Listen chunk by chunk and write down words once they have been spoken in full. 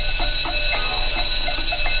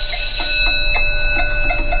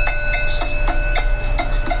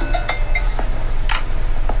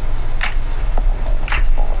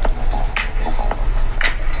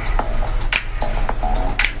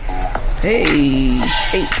Hey,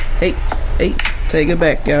 take it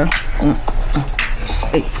back, y'all.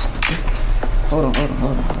 Hey, hold on.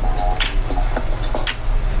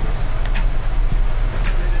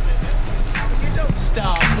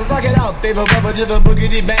 Stop, rock it out, baby, bubba to the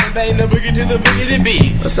boogity bang bang, the boogie to the boogity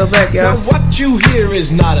beat. Let's go back, y'all. Now what you hear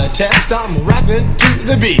is not a test, I'm rapping to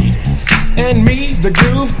the beat. And me, the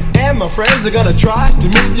groove, and my friends are gonna try to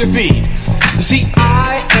move your feet. You see,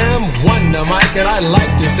 I am Wonder Mike, and I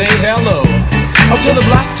like to say hello. Up to the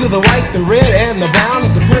black, to the white, the red, and the brown,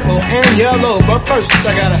 and the purple, and yellow. But first,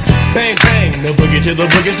 I gotta bang, bang, the boogie to the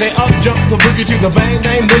boogie. Say up, jump the boogie to the bang,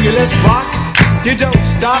 bang, boogie. Let's rock. You don't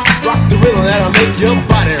stop, rock the rhythm that'll make your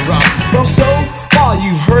body rock. Well, so far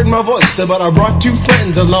you've heard my voice, but I brought two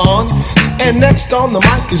friends along. And next on the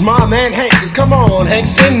mic is my man Hank. Come on, Hank,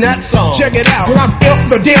 sing that song. Check it out. When I'm imp,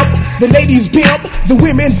 the dimp, the ladies pimp, the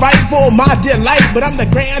women fight for my delight. But I'm the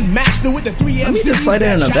grand master with the 3 MCs. Let me just play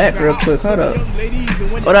that in the back real quick. Hold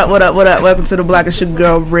up. What up? Welcome to the Black and Sugar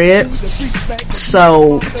Girl Red.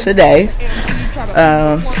 So today,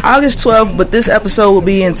 it's August 12th, but this episode will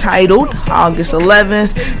be entitled August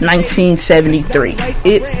 11th, 1973.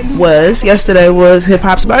 Yesterday was hip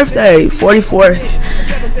hop's birthday, 44th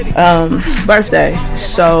birthday.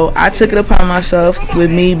 So I took it upon myself, with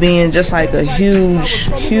me being just like a huge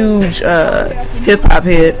hip hop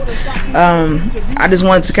head. I just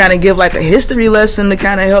wanted to kind of give like a history lesson to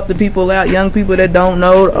kind of help the people out, young people that don't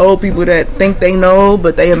know, old people that think they know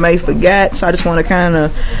but they may forget. So I just want to kind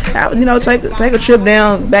of, take a trip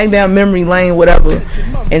back down memory lane, whatever,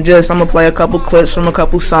 and I'm gonna play a couple clips from a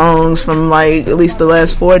couple songs from like at least the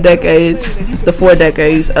last 4 decades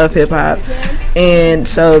of hip hop. And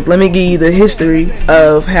so let me give you the history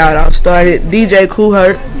of how it all started. DJ Kool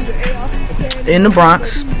Herc in the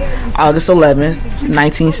Bronx, August 11th,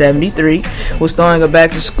 1973, was throwing a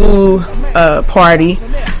back to school party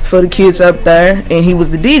for the kids up there, and he was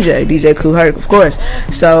the DJ Kool Herc, of course.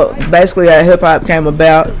 So basically how hip hop came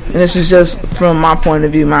about, and this is just from my point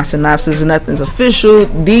of view, my synopsis. Nothing's official.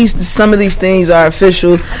 Some of these things are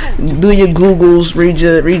official. Do your Googles, read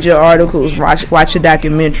your articles, watch your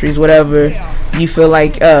documentaries, whatever you feel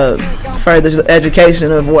like furthers the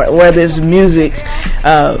education of where this music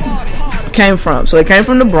came from. So it came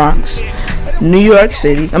from the Bronx, New York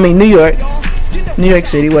City,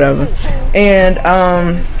 whatever. And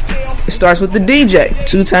it starts with the DJ,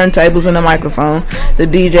 2 turntables and a microphone. The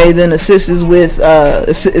DJ then is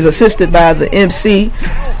assisted by the MC,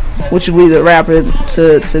 which will be the rapper that's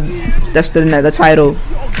the title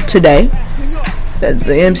today.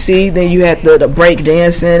 The MC, then you had the break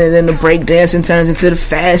dancing, and then the break dancing turns into the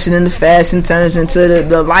fashion, and the fashion turns into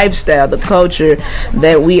the lifestyle, the culture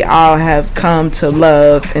that we all have come to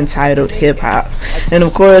love, entitled hip hop. And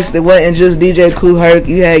of course, it wasn't just DJ Kool Herc.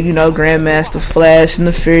 You had, Grandmaster Flash and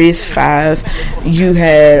the Furious 5. You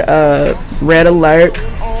had Red Alert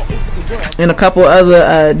and a couple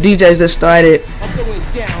other DJs that started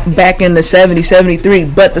back in the 70s, 73.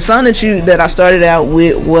 But the song that I started out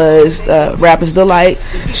with was Rapper's Delight,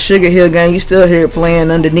 Sugar Hill Gang. You still hear it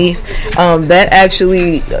playing underneath. That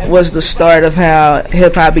actually was the start of how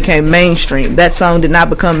hip-hop became mainstream. That song did not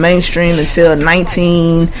become mainstream until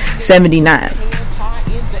 1979.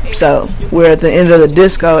 So we're at the end of the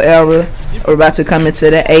disco era. We're about to come into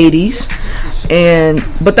the 80s.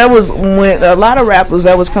 But that was when a lot of rappers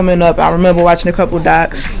that was coming up. I remember watching a couple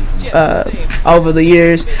docs over the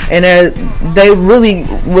years, and they really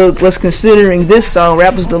was considering this song,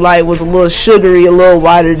 Rapper's Delight, was a little sugary, a little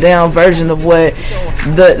watered down version of what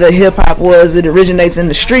the hip hop was. It originates in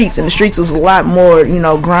the streets, and the streets was a lot more,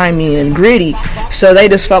 grimy and gritty. So they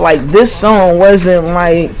just felt like this song wasn't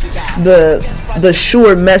like the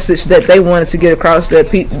sure message that they wanted to get across,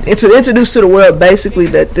 that it's introduced to the world basically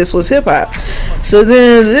that this was hip hop. So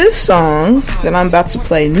then this song that I'm about to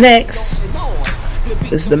play next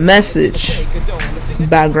is The Message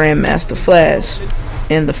by Grandmaster Flash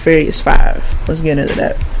and the Furious 5. Let's get into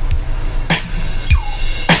that.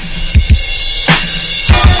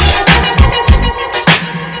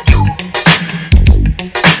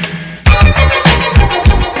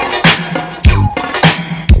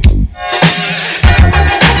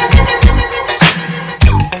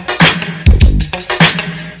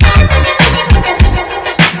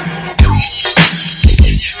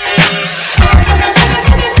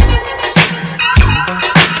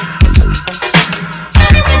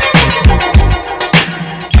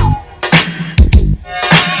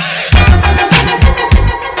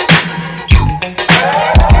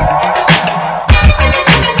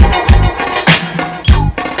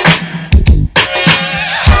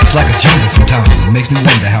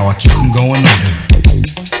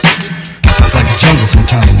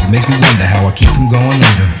 makes me wonder how I keep from going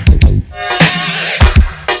under.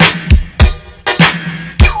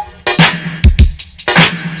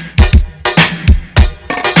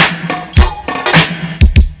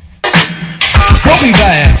 Broken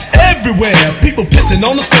glass everywhere, people pissing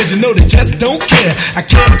on the stage, you know they just don't care. I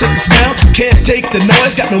can't take the smell, can't take the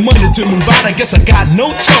noise, got no money to move out, I guess I got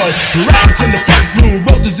no choice. Rats in the front room,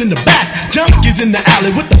 rollers in the back, junkies in the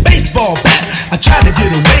alley with the baseball bat. I tried to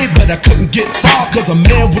get away, but I couldn't get far, cause a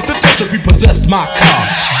man with a touch of repossessed my car.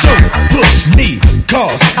 Don't push me,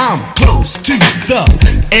 cause I'm close to the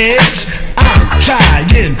edge. I'm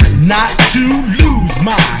trying not to lose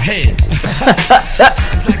my head.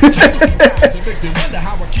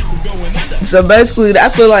 So basically, I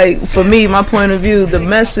feel like, for me, my point of view, the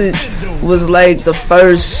message was like the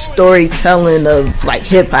first storytelling of like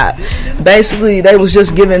hip hop. Basically, they was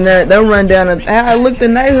just giving that rundown of how it looked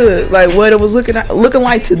in their hood, like what it was looking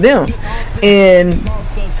like to them, and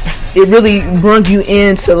it really brought you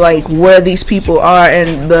into like where these people are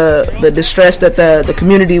and the distress that the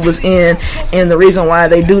community was in, and the reason why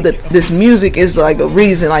they do this music is like a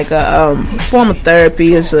reason, like a form of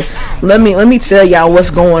therapy. It's a let me tell y'all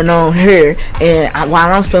what's going on here, and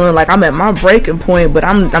while I'm feeling like I'm at my breaking point, but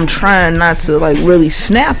I'm trying not to like really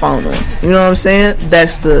snap on them. You know what I'm saying?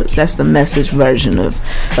 That's the message version of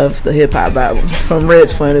the hip hop album from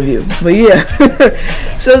Red's point of view. But yeah,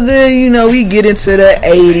 so then we get into the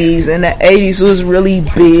 80s. And the 80s was really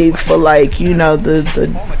big for like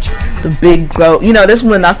the big growth. This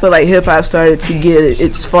when I feel like hip hop started to get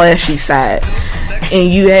its flashy side,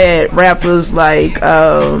 and you had rappers like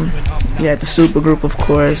you had the supergroup, of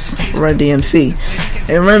course, Run DMC,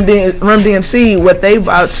 and Run DMC. What they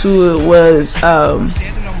brought to it was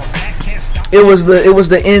it was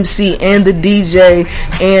the MC and the DJ,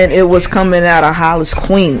 and it was coming out of Hollis,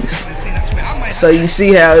 Queens. So you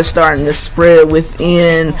see how it's starting to spread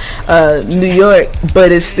within New York, but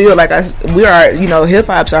it's still like hip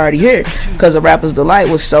hop's already here because the Rapper's Delight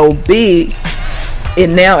was so big,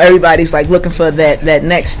 and now everybody's like looking for that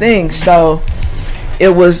next thing. So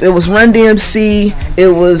it was Run DMC. It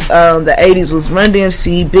was the 80s was Run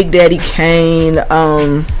DMC, Big Daddy Kane,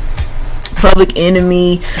 Public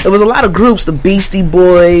Enemy. There was a lot of groups, the Beastie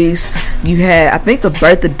Boys. You had, I think, the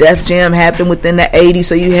Birth of Def Jam happened within the 80s,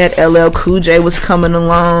 so you had LL Cool J was coming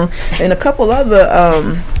along, and a couple other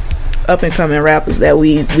up and coming rappers that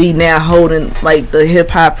we now holding like the hip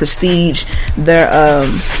hop prestige. They're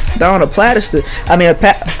on a pedestal. I mean a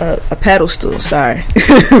pedestal. Sorry,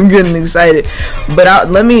 I'm getting excited. But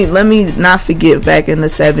let me not forget, back in the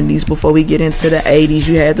 70s, before we get into the 80s,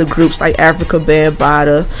 you had the groups like Africa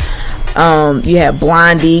Bambaataa. You had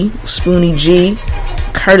Blondie, Spoonie G,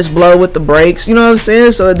 Curtis Blow with the breaks. You know what I'm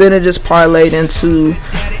saying? So then it just parlayed into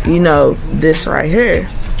this right here.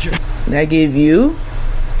 That give you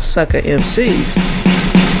Sucker MCs.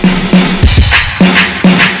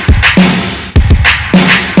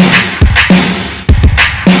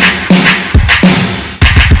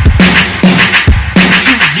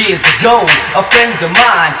 Years ago, a friend of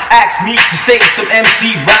mine asked me to say some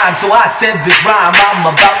MC rhyme, so I said this rhyme I'm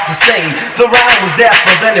about to say. The rhyme was there,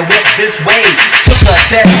 but then it went this way. Took a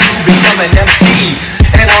test to become an MC,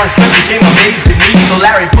 and Orange Cliff became amazed at me, so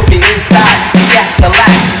Larry put me inside. He had to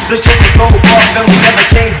laugh. The show was drove off and we never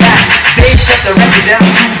came back. Dave set the record down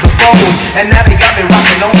to the bone, and now they got me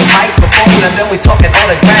rocking on the microphone, and then we talking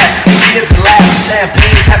autograph. And cheers and laughs,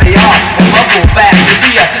 champagne, caviar, and bubble bath. You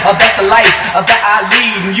see, that's the life that I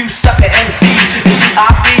lead, and you sucker MC, and you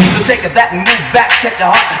IP. So take that and move back, catch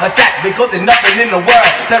a heart attack, because there's nothing in the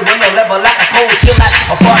world that run the level like a cold chill at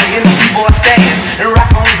a party in the keyboard stand, and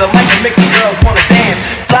rock on the mic and make the girls wanna dance,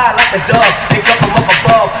 fly like a dove and come from up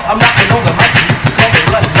above. I'm knocking on the mic and you can call me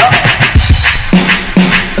Blood Love.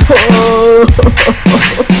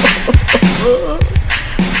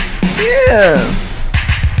 Yeah.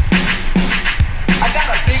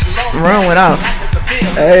 Run went off.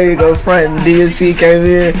 There you go, front and DMC came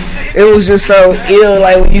in. It was just so ill,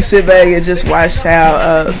 like when you sit back and just watch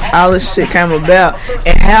how all this shit came about,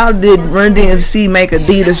 and how did Run DMC make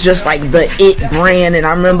Adidas just like the it brand. And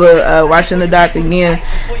I remember watching the doc again,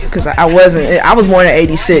 because I was born in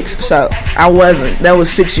 86, so I wasn't, that was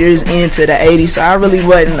 6 years into the 80s, so I really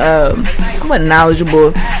wasn't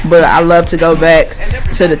knowledgeable, but I love to go back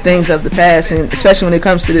to the things of the past, and especially when it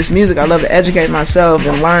comes to this music, I love to educate myself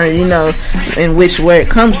and learn, in which where it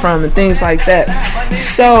comes from and things like that.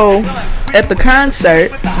 So at the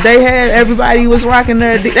concert, they had everybody was rocking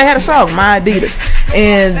their. They had a song, My Adidas,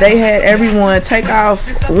 and they had everyone take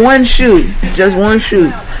off one shoe, just one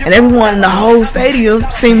shoe, and everyone in the whole stadium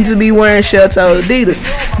seemed to be wearing shell-toe Adidas.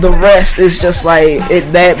 The rest is just like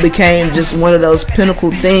it. That became just one of those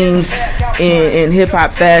pinnacle things in hip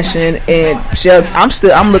hop fashion. And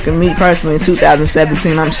I'm looking, me personally, in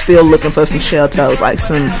 2017, I'm still looking for some shell-toes, like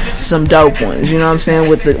some dope ones. You know what I'm saying?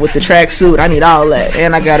 With the tracksuit, I need all that,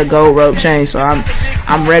 and I got a gold rope chain, so I'm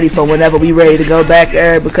ready for whenever we ready to go back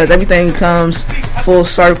there, because everything comes full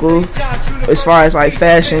circle as far as like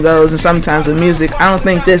fashion goes. And sometimes with music, I don't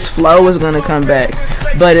think this flow is going to come back,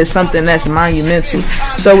 but it's something that's monumental.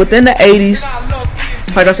 So within the 80s,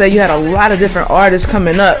 like I said, you had a lot of different artists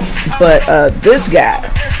coming up, but this guy,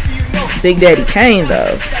 Big Daddy Kane,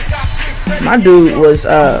 though, my dude was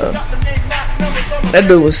that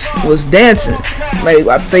dude was dancing. Like,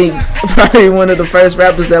 I think probably one of the first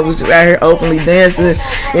rappers that was just out here openly dancing in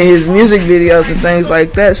his music videos and things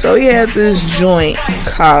like that. So he had this joint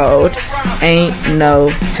called Ain't No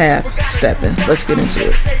Half Steppin'. Let's get into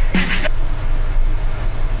it.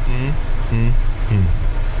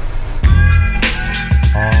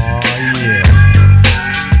 Oh yeah,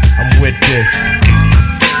 I'm with this.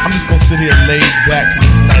 I'm just gonna sit here laid back to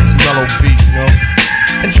this nice mellow beat, you know,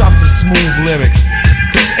 and drop some smooth lyrics.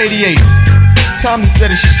 This 88, time to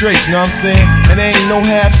set it straight, you know what I'm saying? And there ain't no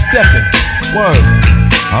half stepping. Word,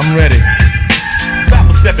 I'm ready.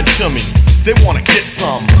 Rappers stepping to me, they wanna get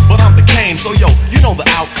some, but I'm the Kane, so yo, you know the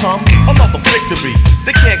outcome. Another victory,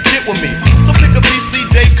 they can't get with me. So pick a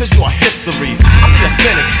BC date, cause you're history. I'm the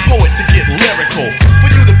authentic poet to get lyrical.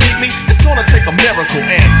 For you to beat me, it's gonna take a miracle.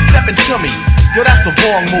 And stepping to me, yo, that's a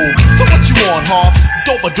wrong move. So what you want, Hobbs?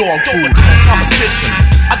 Dope or dog food? Competition,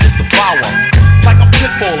 I just devour like a pit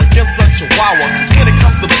bull against a chihuahua. Cause when it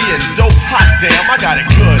comes to being dope, hot damn, I got it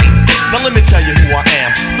good. Now let me tell you who I am.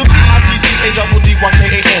 The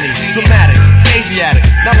B-I-G-D-A-D-D-Y-K-A-N-E. Dramatic, Asiatic,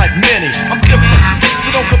 not like many. I'm different, so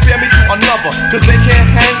don't compare me to another. Cause they can't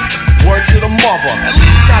hang, word to the mother. At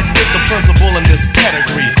least not with the principal in this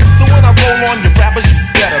pedigree. So when I roll on your rappers, you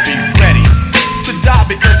better be ready to die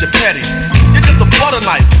because you're petty. You're just a butter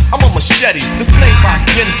knife, I'm a machete. This ain't by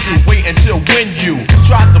Ginsu, wait until when you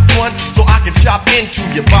try to front so I can chop into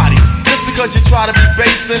your body. Just because you try to be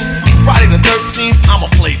basing, Friday the 13th,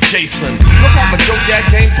 I'ma play Jason. No type of joke, that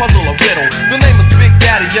game, puzzle, or riddle. The name is Big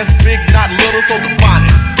Daddy, yes, big, not little, so define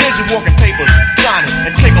it. Here's your walking papers, sign it,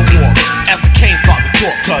 and take a walk as the Canes start to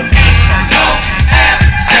talk, cause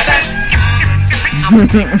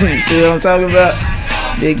see what I'm talking about?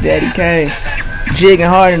 Big Daddy Kane. Jigging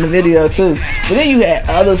hard in the video too. But then you had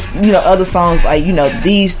other songs like,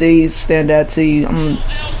 These Days stand out to you.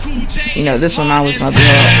 This one always gonna be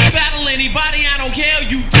hard. Battle anybody, I don't care,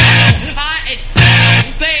 you tell. I excel,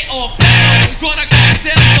 they all fail. Gonna go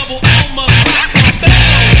sell double Elma.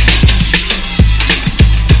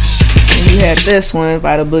 And you had this one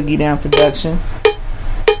by the Boogie Down production.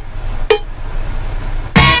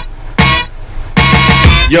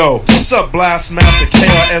 Yo, what's up, Blastmaster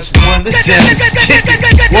KRS-One? This jam is kicking.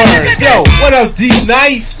 Word. Yo, what up, D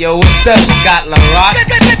Nice? Yo, what's up, Scott LaRock?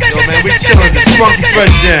 Yo, man, we chillin' this funky fresh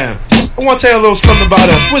jam. I want to tell you a little something about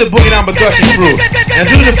us. We're the Boogie Down production crew. And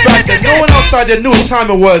due to the fact that no one outside there knew what time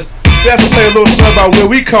it was, we have to tell you a little story about where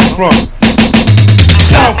we come from.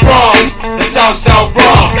 South Bronx, the South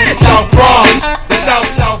Bronx, South Bronx, the South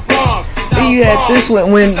Bronx. So you had this one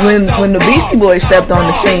when the Beastie Boys stepped on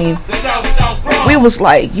the scene. We was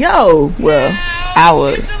like, yo, well,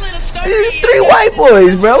 these three white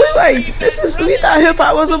boys, bro. We thought hip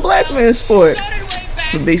hop was a black man's sport.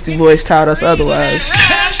 The Beastie Boys taught us otherwise.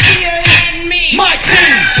 Mike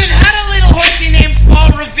James had a little horsey named Paul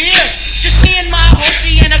Revere. Just me and my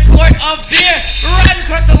horsey in a quart of beer. Riding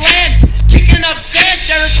across the land, kicking up sand.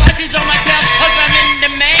 Sheriff watches on my couch cause I'm in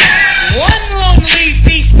demand. One lonely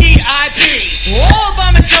BCIB. All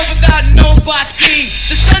by myself without nobody.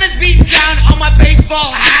 The sun is beating down on my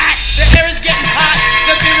baseball hat. The air is getting hot,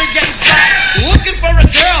 the beer is getting fat. Looking for a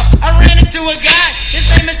girl, I ran into a guy. His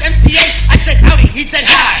name is MCA. I said howdy, he said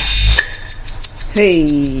hi. Hey,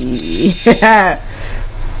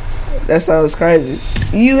 that sounds crazy.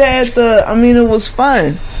 You had it was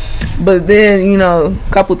fun, but then a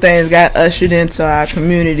couple things got ushered into our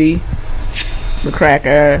community, the crack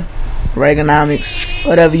era, Reaganomics,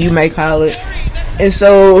 whatever you may call it. And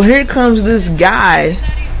so here comes this guy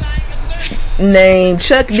named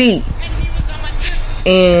Chuck D,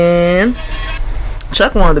 and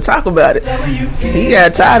Chuck wanted to talk about it. He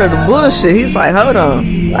got tired of the bullshit. He's like, hold on,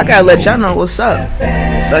 I gotta let y'all know what's up.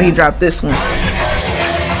 So he dropped this one.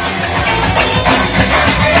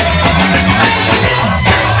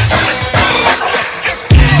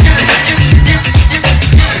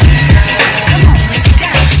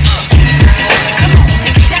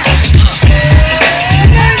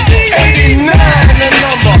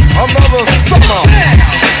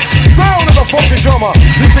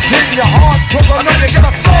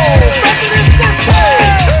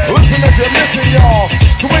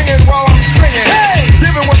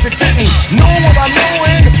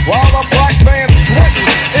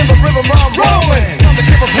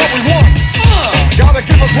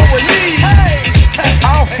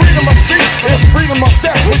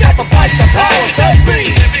 Fight the powers that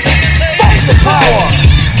be. Fight the power.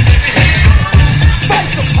 Fight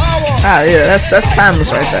the power. Ah, yeah, that's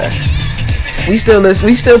timeless right there. We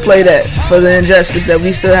still play that for the injustice that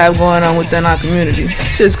we still have going on within our community.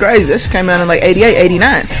 Shit's crazy. That shit came out in like 88,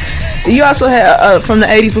 89. You also had, from the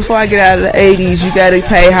 80s, before I get out of the 80s, you gotta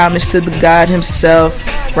pay homage to the God himself,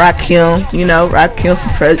 Rakim, Rakim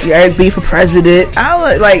for Eric B for president.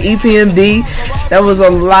 I like EPMD. That was a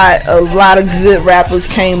lot of good rappers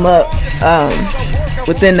came up,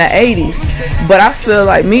 within the 80s. But I feel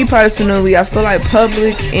like, me personally, I feel like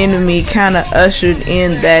Public Enemy kind of ushered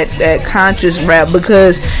in that conscious rap,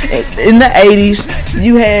 because in the 80s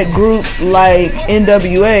you had groups like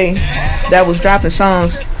NWA that was dropping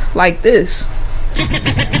songs like this.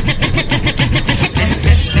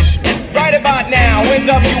 Right about now,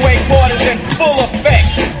 NWA court is in full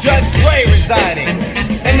effect. Judge Dre resigning.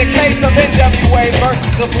 In the case of NWA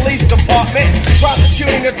versus the police department,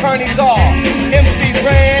 prosecuting attorneys are MC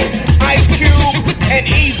Ren, Ice Cube, and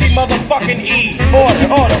Easy motherfucking E. Order.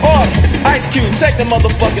 Ice Cube, take the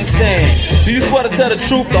motherfucking stand. Do you swear to tell the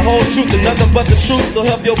truth, the whole truth, and nothing but the truth, so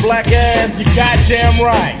help your black ass? You goddamn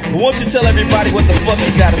right. But won't you tell everybody what the fuck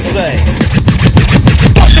you gotta say?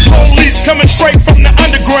 Fuck the police coming straight from the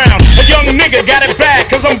underground. A young nigga got it bad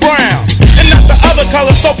cause I'm brown. And not the other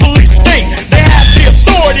color, so police think they have the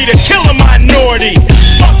authority to kill a minority.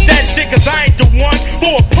 Fuck that shit cause I ain't the one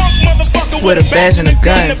for a punk motherfucker with a badge and a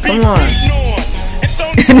gun. Come on.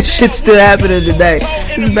 And this shit's still happening today.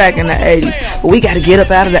 This is back in the 80s. But we gotta get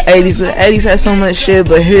up out of the 80s. The 80s had so much shit,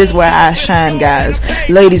 but here's where I shine, guys.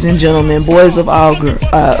 Ladies and gentlemen, boys of all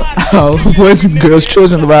boys and girls,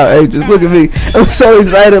 children of all ages. Look at me. I'm so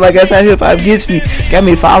excited. Like, that's how hip-hop gets me. Got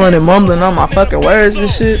me following and mumbling on my fucking words and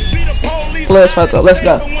shit. Let's fuck up. Let's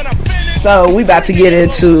go. So, we about to get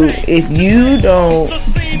into, if you don't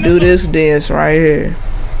do this dance right here,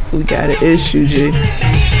 we got an issue, G.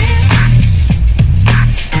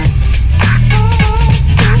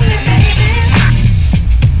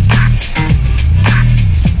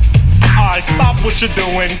 Stop what you're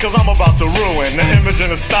doing, cause I'm about to ruin the image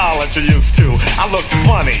and the style that you're used to. I look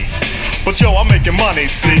funny, but yo, I'm making money,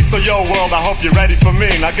 see? So yo, world, I hope you're ready for me.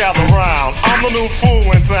 Now gather round. I'm the new fool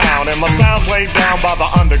in town, and my sound's laid down by the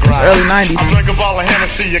underground. It's early 90s. I drink a bottle of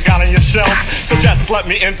Hennessy you got on your shelf, so just let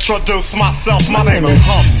me introduce myself. My name is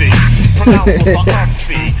Humpty, pronounced with the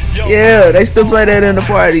Humpty. Yeah, they still play that in the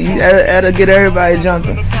party. You gotta get everybody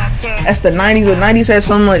jumping. That's the 90s. The 90s had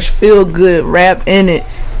so much feel-good rap in it.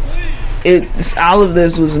 All of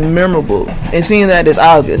this was memorable, and seeing that it's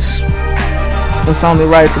August, it's only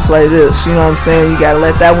right to play this. You know what I'm saying? You gotta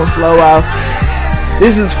let that one flow out.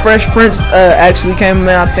 This is Fresh Prince. Actually came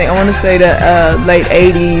out, I want to say that late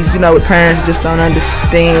 80s. You know, with parents just don't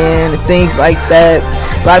understand and things like that.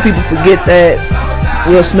 A lot of people forget that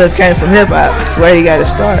Will Smith came from hip hop. That's where you gotta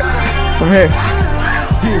start from here.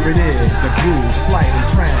 Here it is, a groove slightly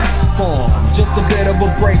transformed. Just a bit of a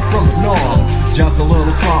break from the norm. Just a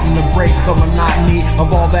little something to break the monotony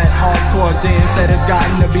of all that hardcore dance that has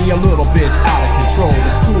gotten to be a little bit out of control.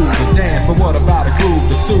 It's cool to dance, but what about a groove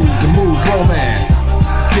that soothes and moves romance?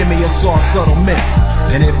 Give me a soft, subtle mix.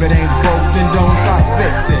 And if it ain't broke, then don't try to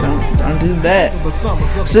fix it. Don't do that.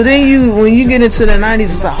 So then when you get into the 90s,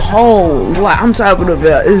 it's a whole lot. I'm talking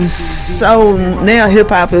about, it's so, now hip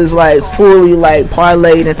hop is like fully like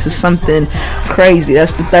parlayed into something crazy.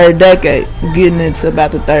 That's the third decade. Getting into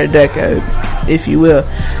about the third decade, if you will.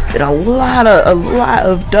 And a lot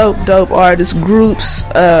of dope artists, groups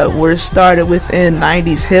were started within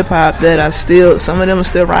 90s hip hop that are still, some of them are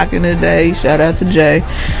still rocking today. Shout out to Jay.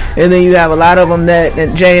 And then you have a lot of them that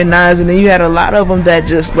Jay and Nas, and then you had a lot of them that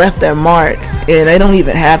just left their mark, and they don't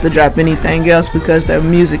even have to drop anything else because their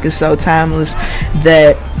music is so timeless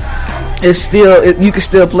that it's still, you can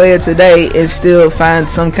still play it today and still find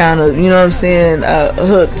some kind of, you know what I'm saying,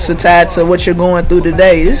 hook to tie to what you're going through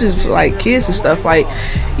today. This is like kids and stuff. Like,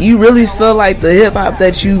 you really feel like the hip hop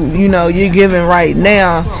that you're giving right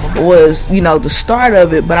now was, the start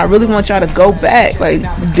of it. But I really want y'all to go back, like,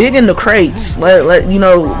 dig in the crates, let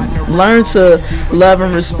learn to love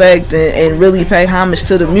and respect and really pay homage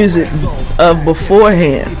to the music of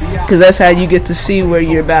beforehand, because that's how you get to see where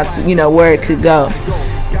you're about to, where it could go.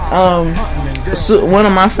 So one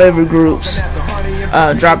of my favorite groups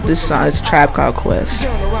dropped this song. It's a Tribe Called Quest.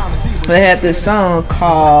 They had this song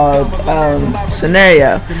called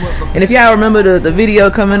Scenario, and if y'all remember the video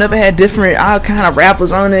coming up, it had all kind of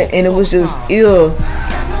rappers on it, and it was just ill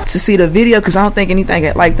to see the video, because I don't think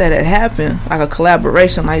anything like that had happened, like a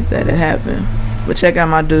collaboration like that had happened. But check out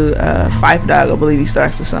my dude Phife Dawg, I believe he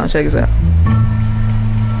starts the song. Check us out.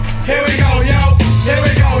 Here we go, yo. Here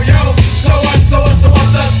we go, yo. So what's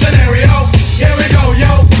the scenario?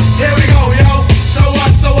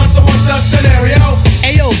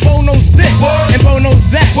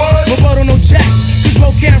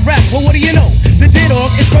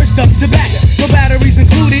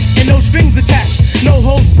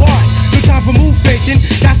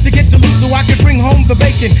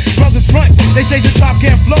 making brothers front. They say the drop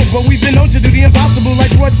can't flow, but we've been known to do the impossible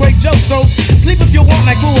like Broadway Joe. So sleep if you want,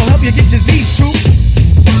 like we will help you get your Z's true.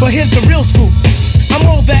 But here's the real scoop. I'm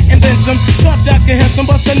all that and then some. Sharp Dr. Handsome,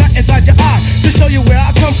 bust a nut inside your eye to show you where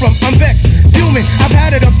I come from. I'm vexed, fuming. I've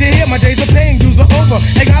had it up to here. My days of paying dues are over.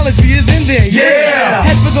 Acknowledge me is in there. Yeah.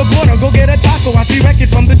 Head for the border, go get a taco. I see record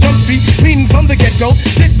from the jump street, meaning from the get go.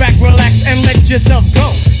 Sit back, relax, and let yourself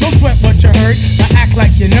go. Don't sweat what you heard, but act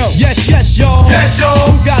like you know. Yes, yes, y'all. Yes, y'all.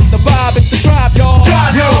 Who got the vibe? It's the tribe, y'all.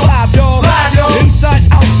 Tribe, y'all. Live, y'all. Live, y'all. Inside,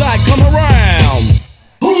 outside, come around.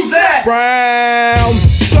 Who's that? Brown.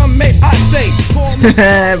 Some may I say.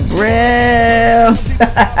 Brown.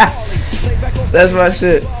 That's my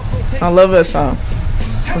shit. I love that song.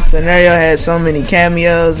 The Scenario had so many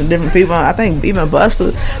cameos and different people. I think even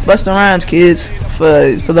Busta Rhymes, kids.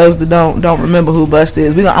 For those that don't remember who Busta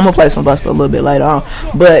is, I'm gonna play some Busta a little bit later on.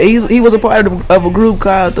 But he was a part of a group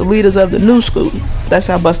called the Leaders of the New School. That's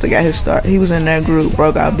how Busta got his start. He was in that group,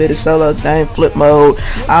 broke out, did his solo thing, Flip Mode.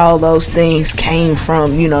 All those things came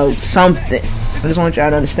from something. I just want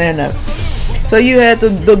y'all to understand that. So you had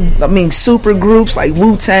the super groups like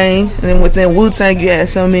Wu-Tang, and then within Wu-Tang you had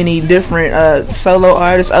so many different solo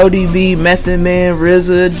artists: ODB, Method Man,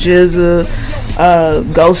 RZA, GZA,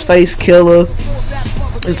 Ghostface Killah.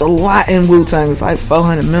 There's a lot in Wu-Tang. It's like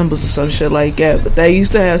 400 members or some shit like that. But they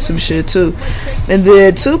used to have some shit too. And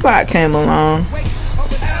then Tupac came along.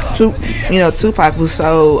 Tupac was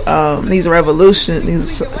so he's a revolutionary.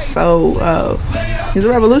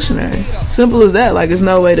 Simple as that. Like, there's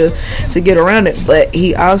no way to get around it. But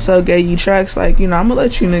he also gave you tracks like, I'm gonna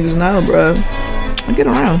let you niggas know, bro. I get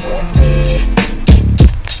around.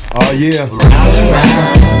 Oh yeah.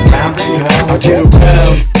 I get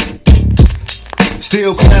around.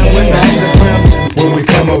 Still clown when we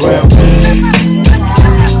come around.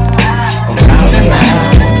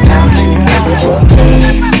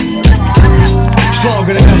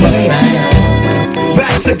 Stronger than ever.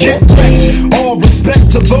 Back to get wrecked. All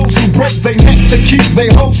respect to those who break their neck to keep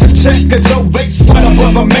their hopes in check, as though they sweat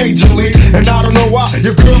above a major league. And I don't know why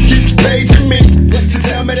your girl keeps paging me. She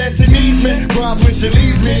tell me that she needs me, cries when she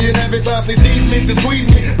leaves me, and every time she sees me, she squeeze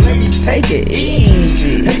me. Let me take it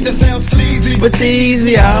easy. Hate to sound sleazy, but tease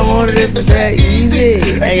me. I want it if it's that easy.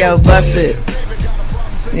 Hey yo, bust it.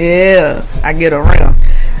 Yeah, I get around.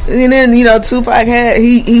 And then Tupac had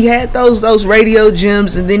he had those radio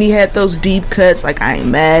gems, and then he had those deep cuts like I Ain't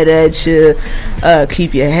Mad at You,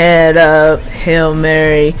 Keep Your Head Up, Hail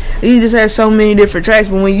Mary. He just had so many different tracks.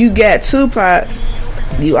 But when you got Tupac,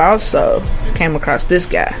 you also came across this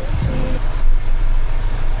guy.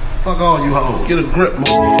 Fuck all you hoes. Get a grip,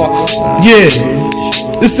 motherfucker.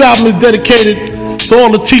 Yeah, this album is dedicated to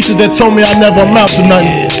all the teachers that told me I never amount to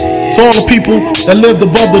nothing. To all the people that lived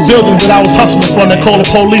above the buildings that I was hustling from, that called the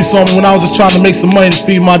police on me when I was just trying to make some money to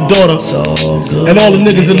feed my daughter. And all the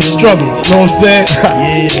niggas in the struggle, you know what I'm saying?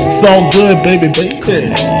 It's all good, baby.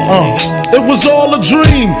 It was all a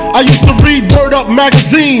dream. I used to read Word Up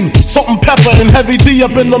magazine, Salt and Pepper and Heavy D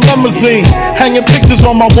up in the limousine, hanging pictures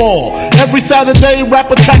on my wall. Every Saturday, rap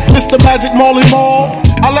attack Mr. Magic Marley Marl.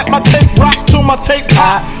 I let my tape rock till my tape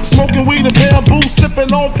hot, smoking weed and bamboo,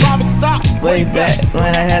 sipping on private stock. Way back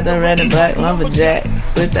when I had the red and black lumberjack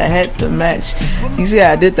with the hat to match. You see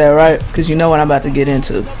how I did that, right? Because you know what I'm about to get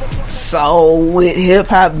into. So with hip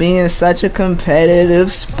hop being such a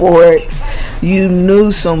competitive sport, you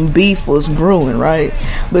knew some beef was brewing, right?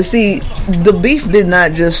 But see, the beef did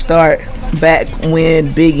not just start back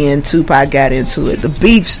when Biggie and Tupac got into it. The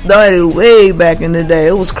beef started way back in the day.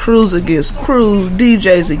 It was crews against crews,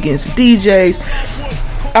 DJs against DJs,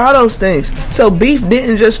 all those things. So beef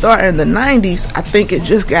didn't just start in the 90s. I think it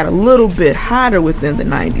just got a little bit hotter within the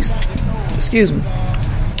 90s. Excuse me.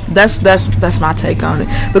 That's my take on it.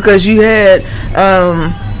 Because you had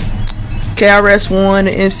KRS-One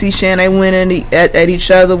and MC Shan, they went in at each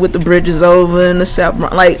other with the bridges over in the South.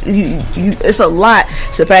 Like, it's a lot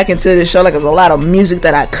to pack into this show. Like, there's a lot of music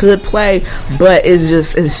that I could play, but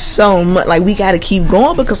it's so much. Like, we got to keep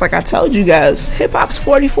going because, like I told you guys, hip hop's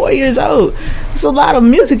 44 years old. It's a lot of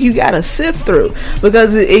music you got to sift through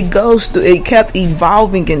because it kept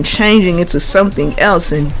evolving and changing into something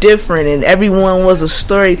else and different, and everyone was a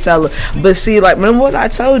storyteller. But see, like, remember what I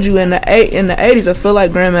told you in the 80s? I feel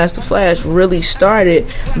like Grandmaster Flash really started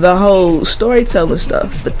the whole storytelling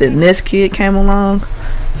stuff, but then this kid came along.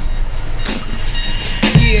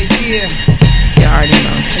 Yeah. You already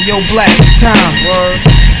know. Hey, yo, Black, it's time. Word,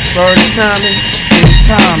 it's time, man. It's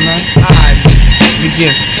time, man. Alright,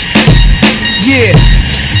 begin. Yeah,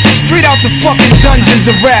 straight out the fucking dungeons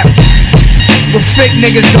of rap, where fake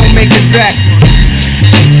niggas don't make it back.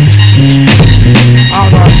 I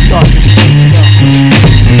don't know how to start this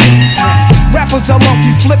shit. was a monkey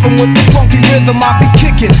flipping with the funky rhythm I be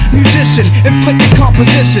kicking. Musician, inflicting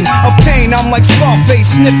composition of pain. I'm like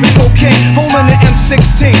Scarface, sniffing cocaine, holding the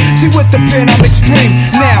M16. See with the pen, I'm extreme.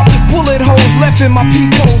 Now, bullet holes left in my peep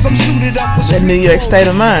holes. I'm suited up with that New York State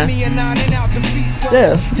of mind.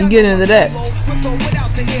 Yeah, you get into that.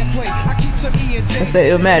 That's that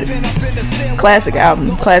Illmatic. Classic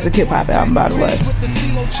album, classic hip hop album, by the way.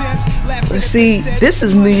 But see, this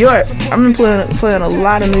is New York. I've been playing a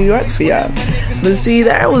lot of New York for y'all. But see,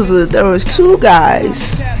 there was two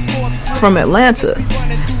guys from Atlanta.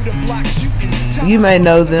 You may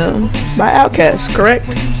know them by Outkast, correct?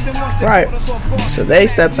 Right. So they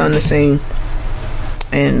stepped on the scene,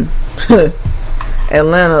 and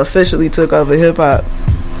Atlanta officially took over hip hop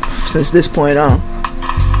since this point on.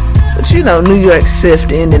 But you know, New York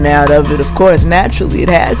sift in and out of it, of course. Naturally, it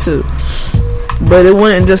had to. But it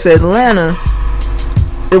wasn't just Atlanta.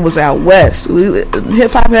 It was out west.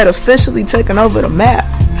 Hip hop had officially taken over the map.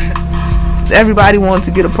 Everybody wanted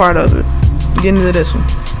to get a part of it. Get into this one.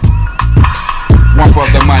 One for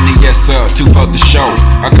the money, yes sir, two for the show.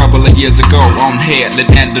 A couple of years ago, on head,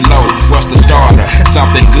 lit and the low. What's the starter?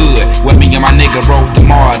 Something good. With me and my nigga rode the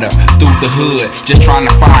martyr through the hood, just trying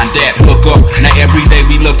to find that hook up. Now every day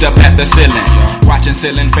we looked up at the ceiling, watching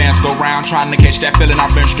ceiling fans go round, trying to catch that feeling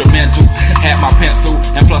off instrumental. Had my pencil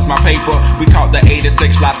and plus my paper. We caught the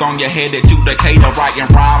 86 lot on your head to Decatur,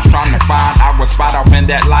 writing rhymes, trying to find our spot off in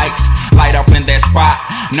that light off in that spot.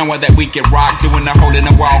 Knowing that we can rock, doing the hole in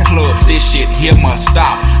the wall club. This shit here must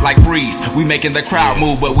stop. Like Freeze, we making the crowd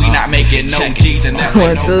move, but we not making no G's. And that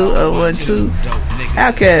 1 2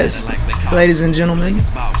 Outkast, ladies and gentlemen.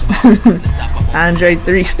 Andre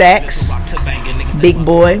 3 Stacks, Big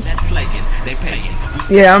Boy.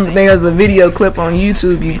 Yeah, there's a video clip on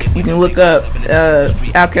YouTube you can look up.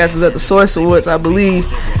 Outkast was at the Source Awards, I believe,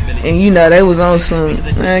 and you know they was on some,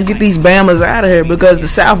 man, get these Bamas out of here, because the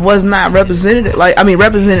South was not represented like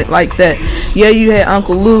that. Yeah, you had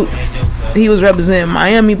Uncle Luke. He was representing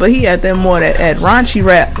Miami, but he had that more that raunchy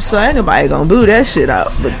rap, so ain't nobody gonna boo that shit out.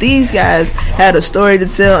 But these guys had a story to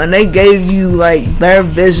tell, and they gave you like their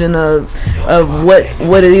vision of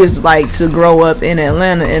what it is like to grow up in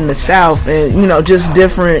Atlanta in the South, and you know, just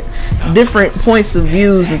different points of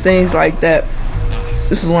views and things like that.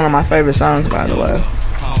 This is one of my favorite songs, by the way,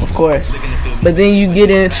 of course. But then you get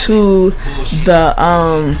into the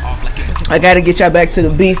I gotta get y'all back to the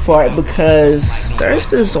beef part, because there's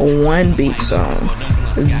this one beef song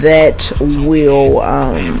that will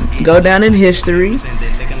go down in history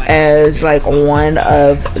as like one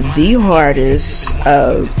of the hardest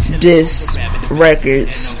diss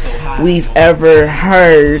records we've ever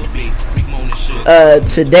heard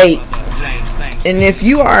to date. And if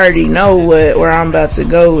you already know where I'm about to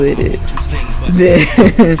go with it,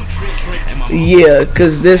 then yeah,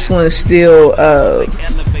 because this one still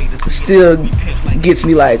gets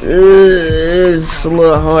me like, it's a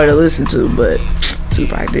little hard to listen to, but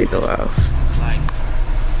Tupac did go off.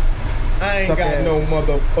 I ain't got no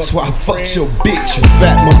motherfucker. So I fucked your bitch, you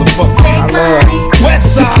fat motherfucker. I love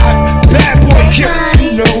West Side, bad boy killers.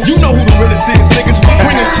 You know who the realest is, niggas.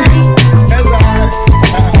 Bring it to you.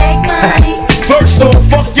 First off,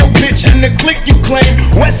 fuck your bitch in the clique you claim.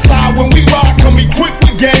 West Side, when we ride, come equipped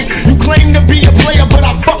with game. You claim to be a player, but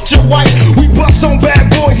I fucked your wife. We bust on bad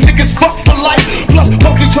boys, niggas fuck for life. Plus,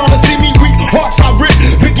 Puffy tryna see me weak, hearts I rip.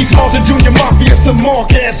 Biggie Smalls and Junior Mafia, some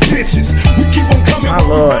mark ass bitches. We keep on coming, my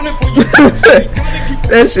Lord.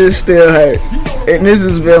 That shit still hurt. And this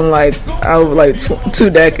has been like 2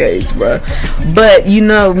 decades, bro. But you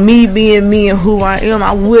know, me being me and who I am,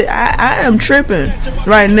 I am tripping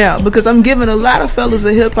right now, because I'm giving a lot of fellas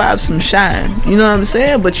of hip hop some shine. You know what I'm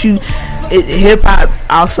saying? But hip hop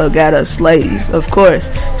also got us ladies, of course.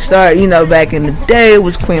 You know, back in the day, it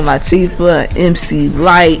was Queen Latifah, MC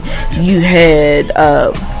Lyte. You had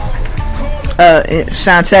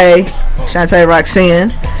Shantae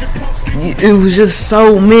Roxanne. It was just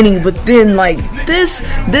so many. But then like this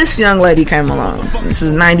young lady came along. This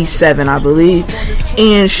is 97, I believe,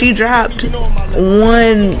 and she dropped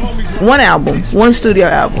one album, one studio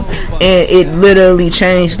album, and it literally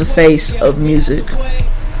changed the face of music.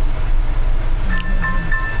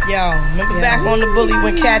 Yo, remember back on the Bully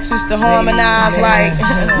when cats used to harmonize like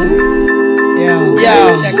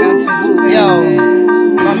yo,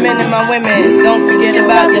 my men and my women, don't forget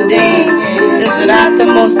about the dean. This is not the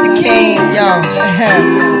most the king, yo.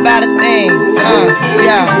 It's about a thing,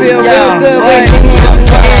 yo. Feel real good with your hands in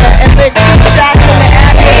the air and lick 2 shots in the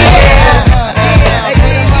atmosphere.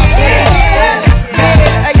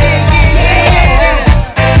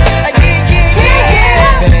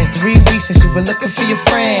 It's been 3 weeks since you were looking for your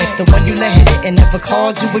friend, the one you let hit it and never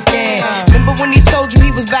called you again. Remember when he told you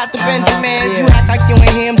he was about to Benjamins? You act like you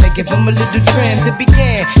ain't him, they give him a little trim to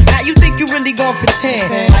begin. Now you think you really gon'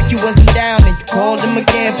 pretend like you wasn't down and you called him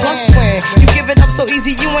again. Plus when you give it up so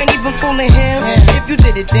easy, you ain't even fooling him. If you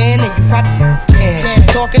did it then you probably can.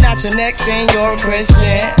 Talking out your neck saying you're a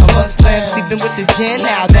Christian, a Muslim, sleeping with the gin.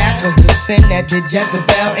 Now that was the sin that did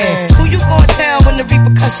Jezebel in. Who you gonna tell when the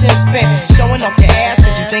repercussions spin? Showing off your ass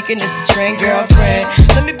cause you thinking it's a trend, girlfriend.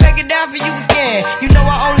 Let me break it down for you again. You know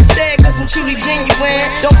I only said cause I'm truly genuine.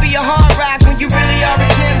 Don't be a hard rock when you really are a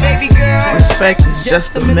gem, baby girl. Respect is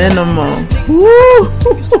just the minimum. Woo!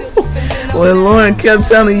 When Lauren kept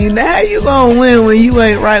telling you, now how you gonna win when you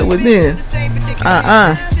ain't right within?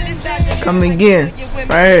 Come again.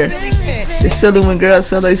 Right here. It's silly when girls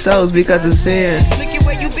sell their souls because of sin. Look at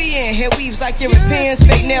where you be in. Hair weaves like Europeans.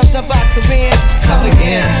 Fake nails done by Koreans. Come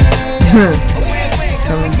again.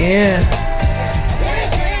 Come again.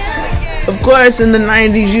 Of course, in the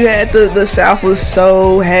 90s, you had the South was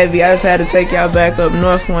so heavy. I just had to take y'all back up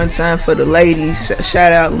north one time for the ladies.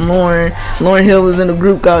 Shout out Lauren. Lauren Hill was in a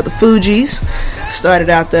group called the Fugees. Started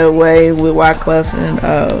out that way with Wyclef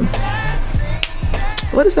and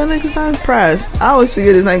what is that nigga's name? Prize. I always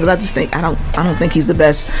forget his name because I just think I don't think he's the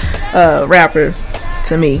best rapper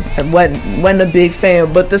to me. I wasn't a big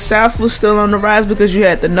fan, but the South was still on the rise because you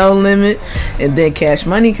had the No Limit, and then Cash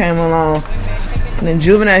Money came along, and then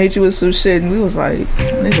Juvenile hit you with some shit, and we was like,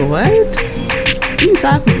 nigga, what? What are you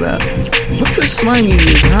talking about? What's the slang you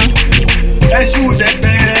use, huh? That's you with that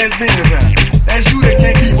badass business now. That's you that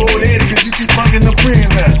can't keep old lady because you keep fucking them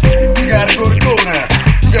friends now. You gotta go to court now.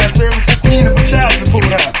 You gotta serve a subpoena for child support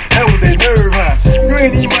now. That was their nerve, huh? You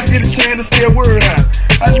ain't even about to get a chance to say a word, huh?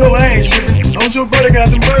 I know I ain't tripping. Don't your brother got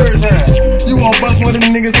them birds, huh? You won't bust one of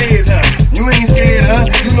them niggas' heads, huh? You ain't scared, huh?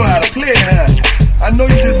 You know how to play it, huh? I know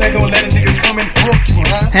you just ain't gonna let a nigga come and broke you,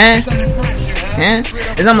 huh?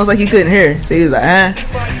 It's almost like he couldn't hear. So he was like,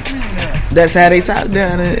 That's how they talk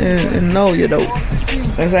down and know you though.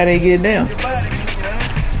 That's how they get down.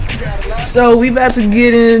 So we about to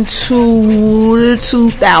get into the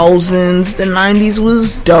 2000s. The 90s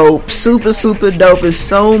was dope, super dope. It's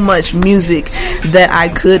so much music that I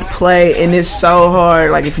could play, and it's so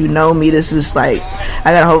hard. Like if you know me, this is like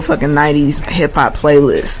I got a whole fucking 90s hip hop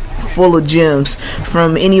playlist full of gems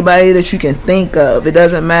from anybody that you can think of. It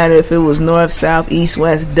doesn't matter if it was north, south, east,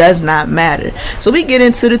 west, does not matter. So we get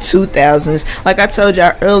into the 2000s. Like I told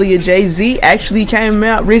y'all earlier, Jay-Z actually came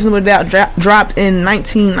out, Reasonable Doubt dropped in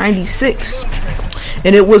 1996.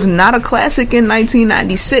 And it was not a classic in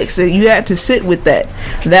 1996. So you had to sit with that.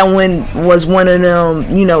 That one was one of them,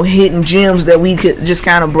 hidden gems that we could just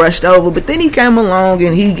kind of brushed over. But then he came along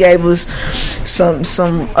and he gave us some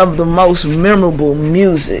of the most memorable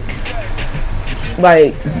music.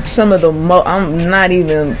 Like some of the I'm not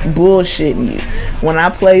even bullshitting you. When I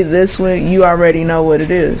play this one, you already know what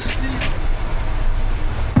it is.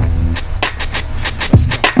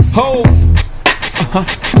 Ho!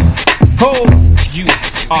 Ho! You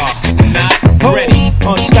are not ready.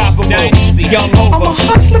 Unstoppable. Dynasty. Young Hova. I'm a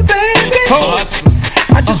hustler, baby. Ho!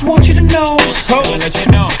 I just want you to know. Ho! Let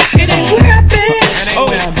you know. It ain't where I've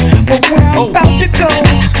been, but where I'm about to go.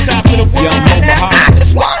 Top of the world. Young Hova. Now I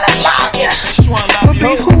just wanna love you. Just wanna love you.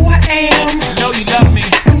 But be who I am. Know you love me.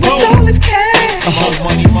 And with all this cash,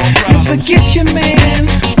 more money, more problems. You forget your man.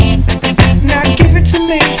 Now give it to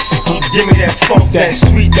me. Give me that funk, that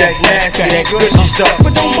sweet, that nasty, that gushy stuff.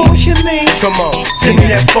 But don't bullshit me. Come on, give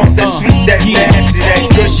me that funk, that sweet, that nasty,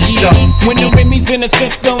 that gushy stuff. When the Remy's in the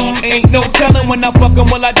system, ain't no telling when I fuck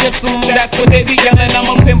 'em, will I diss 'em? That's what they be yelling.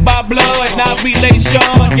 I'm a pimp by blood, not relation.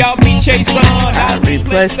 Y'all be chasing. I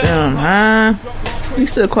replace them, huh? We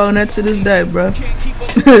still quoting that to this day, bro.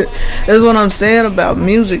 That's what I'm saying about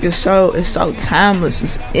music. It's so timeless.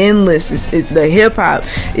 It's endless. It's the hip hop.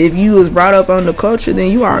 If you was brought up on the culture, then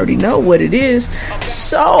you already know what it is.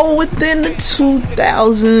 So within the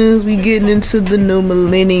 2000s, we getting into the new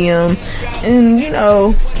millennium, and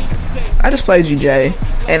I just played you, Jay,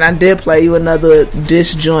 and I did play you another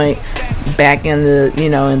diss joint back in the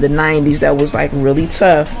in the 90s that was like really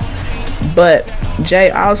tough. But Jay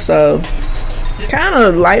also kind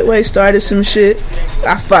of lightweight started some shit.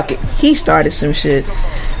 He started some shit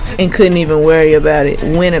and couldn't even worry about it,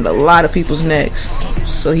 winning a lot of people's necks.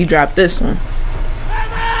 So he dropped this one.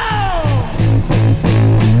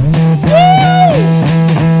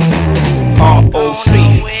 ROC,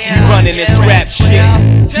 we running this rap shit.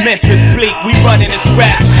 Memphis Bleak, we running this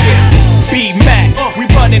rap shit. B-Mac, we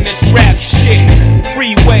running this rap shit.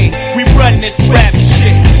 Freeway, we running this rap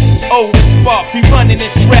shit. Otis Sparks, we running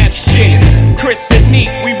this rap shit. Chris and Neek,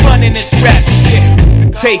 we running this rap shit. The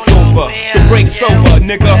takeover. The break's over,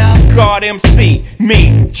 nigga. God MC,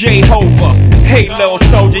 me, Jehovah. Hey, little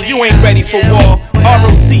soldier, you ain't ready for war.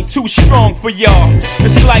 ROC too strong for y'all.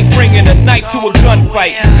 It's like bringing a knife to a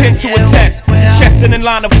gunfight, pin to a test, chest in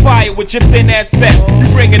line of fire with your thin ass vest.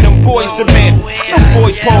 You bringing them boys to men, them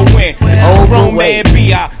boys pull win. This is grown man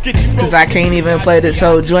B.I. Cause I can't even play this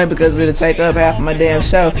whole joint because it'll take up half of my damn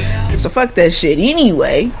show. So fuck that shit.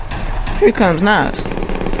 Anyway, here comes Nas.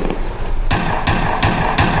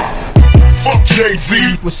 Fuck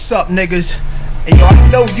Jay-Z. What's up, niggas? And yo,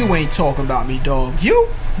 I know you ain't talking about me, dog. You?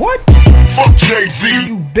 What? Fuck Jay-Z.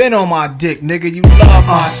 You been on my dick, nigga. You love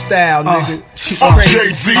my style, nigga. Fuck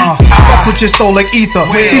Jay-Z. Fuck with your soul like ether.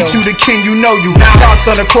 Teach you the king, you know you.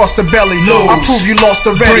 Godson across the belly. I prove you lost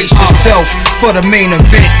already. Brace yourself for the main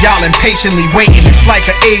event. Y'all impatiently waiting. It's like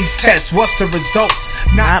an AIDS test. What's the results?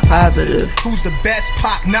 Not positive. Who's the best?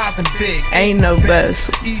 Pop, Nas, and Big. Ain't no best.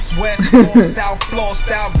 East, west, north, south, floor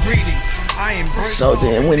style greetings. So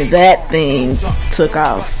then when that thing took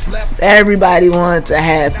off, everybody wanted to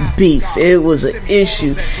have beef. It was an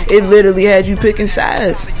issue. It literally had you picking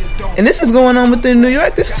sides. And this is going on within New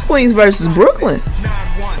York. This is Queens versus Brooklyn.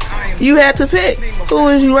 You had to pick. Who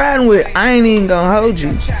was you riding with? I ain't even gonna hold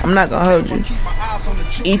you. I'm not gonna hold you.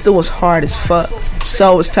 Ether was hard as fuck.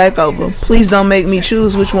 So was Takeover. Please don't make me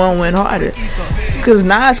choose which one went harder. Because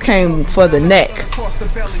Nas came for the neck.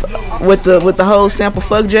 With the whole sample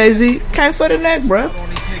fuck Jay-Z. Came for the neck, bro.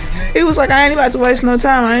 He was like, I ain't about to waste no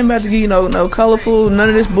time. I ain't about to give you no colorful, none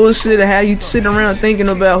of this bullshit and have you sitting around thinking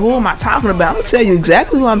about who am I talking about. I'm going to tell you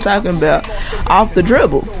exactly who I'm talking about off the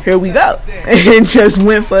dribble. Here we go. And just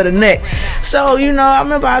went for the neck. So, I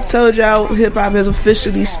remember I told y'all hip-hop has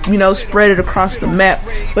officially, spread it across the map.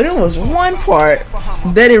 But it was one part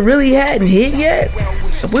that it really hadn't hit yet.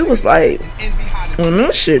 We was like, when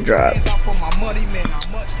this shit dropped,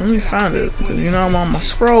 let me find it. I'm on my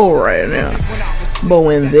scroll right now. But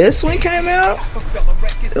when this one came out,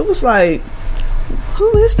 it was like,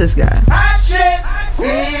 who is this guy? I'm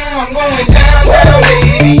going down,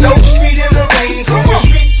 baby. No street in the rain. From a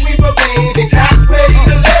street sweeper, baby. Not ready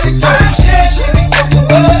to let it go.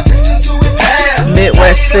 Listen to it.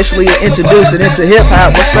 Midwest officially introduced it into hip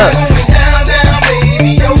hop. What's up? Down,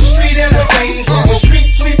 baby. No street in the rain. From a street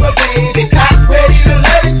sweeper, baby. Not ready to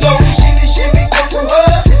let it go. Shimmy, come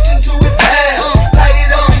up. Listen to it. Light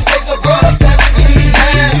it up and take a rub. Pass it to me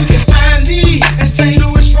now. You can find me in St.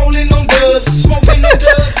 Louis rolling on dubs, smoking on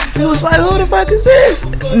dubs. It was like, who the fuck is this?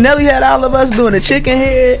 Nelly had all of us doing a chicken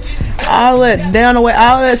head. All that down the way,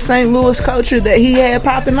 all that St. Louis culture that he had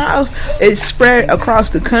popping off, it spread across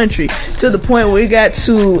the country to the point where it got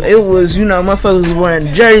to, it was, motherfuckers was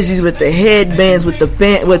wearing jerseys with the headbands, with the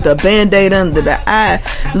band-aid under the eye,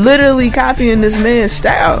 literally copying this man's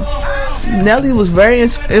style. Nelly was very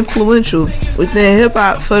influential within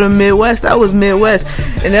hip-hop for the Midwest. That was Midwest.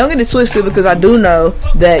 And don't get it twisted, because I do know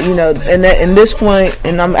that, in this point,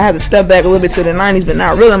 and I have to step back a little bit to the 90s, but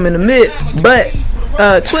not really, I'm in the mid, but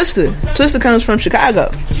Twista comes from Chicago.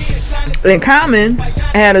 And Common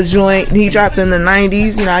had a joint he dropped in the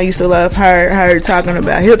 90s. I used to love her talking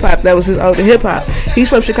about hip-hop. That was his older hip-hop. He's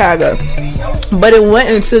from Chicago. But it went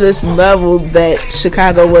into this level that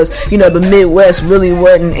Chicago was, the Midwest really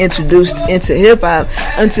wasn't introduced into hip-hop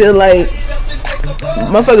until, like,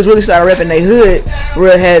 motherfuckers really started repping their hood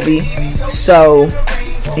real heavy. So,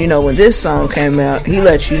 when this song came out, he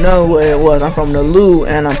let you know what it was. I'm from the Lou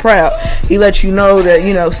and I'm proud. He let you know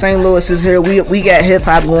that, St. Louis is here. We got hip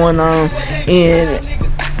hop going on, and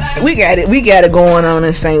we got it going on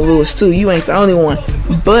in St. Louis too. You ain't the only one.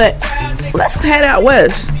 But let's head out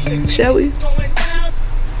west, shall we?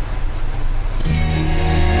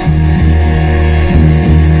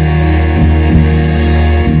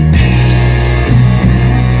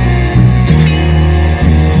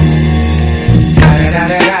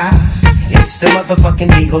 The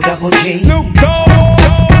motherfucking Eagle Double G. Snoop Dogg.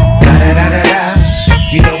 Da da da da da.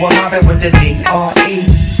 You know I'm mobbing with the D.R.E.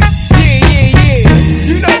 Yeah.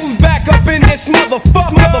 You know who's back up in this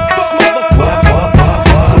motherfucker.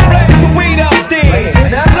 So black the weed out there. Play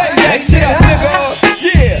that shit up, nigga.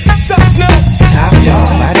 Yeah. Sup, Snoop. Top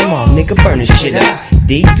dog, light them all, nigga, burn this shit up.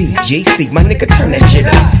 DPGC, my nigga, turn that shit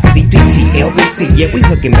up. CPT, LBC, yeah, we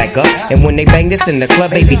hooking back up. And when they bang this in the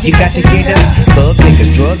club, baby, you got to get up. Thug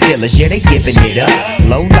niggas, drug dealers, yeah, they giving it up.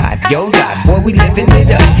 Low life, yo life, boy, we living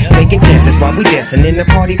it up. Taking chances while we dancing in the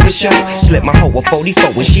party for sure. Slip my hoe a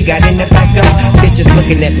 44 when she got in the back door. Bitches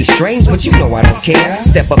looking at me strange, but you know I don't care.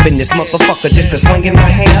 Step up in this motherfucker just to swing in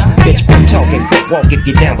my hair. Bitch, quit talking, quit walk if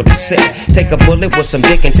you down with the set. Take a bullet with some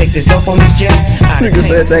dick and take this dope on this jet. Nigga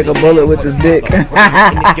said take a bullet with this dick.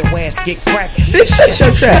 ass get crackin'. Bitch, shut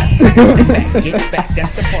your trap.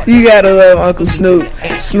 You gotta love Uncle Snoop.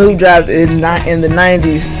 Snoop dropped in the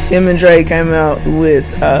 90s. Him and Dre came out with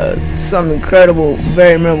some incredible,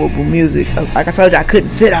 very memorable music. Like I told you, I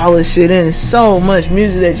couldn't fit all this shit in. There's so much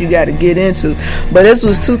music that you gotta get into. But this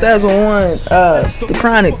was 2001, The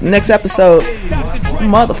Chronic. Next episode,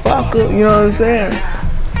 motherfucker, you know what I'm saying?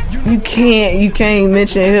 You can't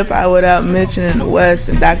mention hip hop without mentioning the West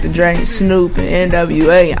and Dr. Dre and Snoop and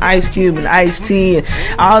NWA and Ice Cube and Ice-T and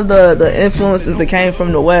all the influences that came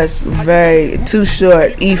from the West. Very Too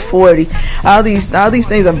Short, E40. All these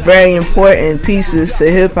things are very important pieces to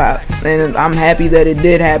hip hop, and I'm happy that it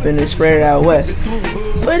did happen and spread it out west.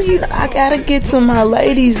 But I gotta get to my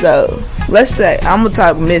ladies though. Let's say I'm gonna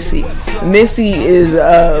talk Missy. Missy is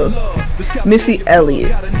Missy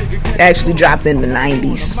Elliott. Actually dropped in the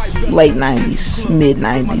 90s, late 90s, mid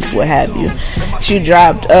 90s, what have you. She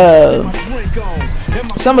dropped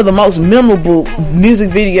some of the most memorable music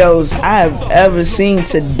videos I've ever seen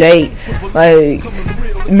to date. Like,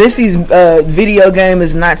 Missy's video game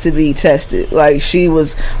is not to be tested. Like, she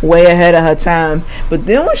was way ahead of her time. But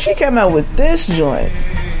then when she came out with this joint,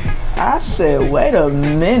 I said, wait a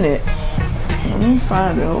minute. Let me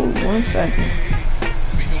find it. Hold 1 second.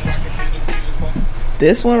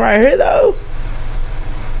 This one right here, though.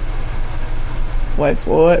 Wait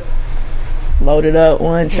for it. Load it up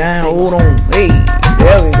one time. Hold on. Hey,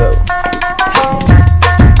 there we go.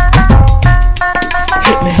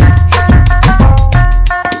 Hit me.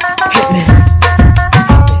 Hit me.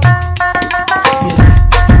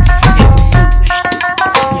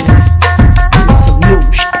 Give me some new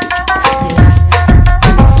shit.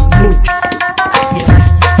 Give me some new shit.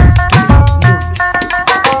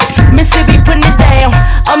 Mississippi putting it down.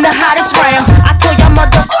 I'm the hottest round. I told y'all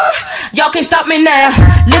mother, y'all can't stop me now.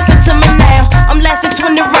 Listen to me now. I'm lasting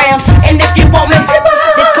 20 rounds. And if you want me,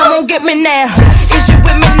 then come on get me now. Is you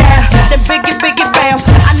with me now? The biggie bounce.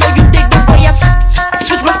 I know you dig the way I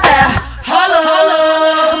switch my style. Holla,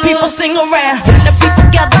 holla. People sing around. The people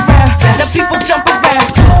gather round. The people jump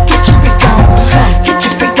around. Get your freak on. Get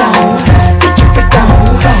your freak on. Get your freak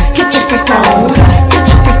on. Get your freak on. Get your freak on. Get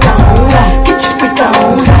your freak on. Get your freak on.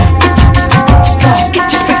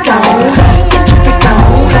 Get your freak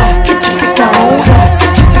on. Get your freak on.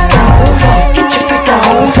 Get your freak on. Get your freak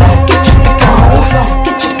on. Get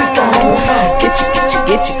your freak on. Get your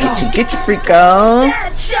freak on. Get your freak on.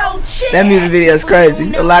 That music video is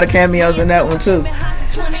crazy. A lot of cameos in that one too.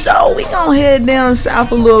 So we gonna head down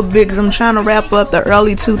south a little bit because I'm trying to wrap up the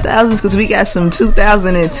early 2000s because we got some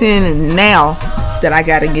 2010 and now that I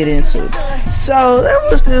gotta get into. So there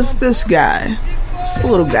was this guy. It's a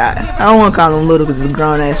little guy. I don't want to call him little because he's a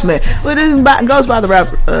grown ass man. But it goes by the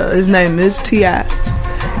rapper. His name is T.I.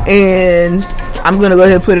 And I'm going to go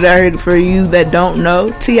ahead and put it out here for you that don't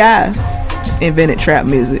know. T.I. invented trap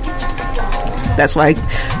music. That's why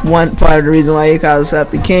one part of the reason why he calls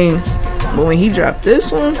himself the king. But when he dropped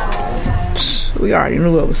this one, we already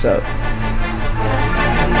knew what was up.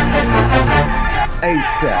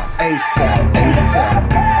 ASAP, ASAP, ASAP.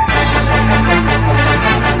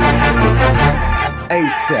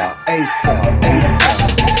 ASAP, ASAP, ASAP.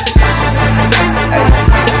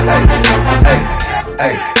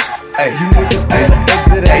 Hey, you niggas better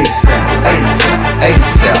exit ASAP,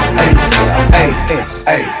 ASAP, ASAP,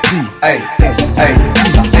 ASAP, ASAP,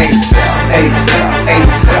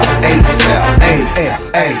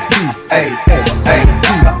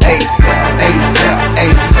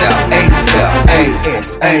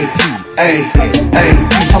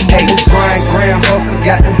 I'm on this grind hustle,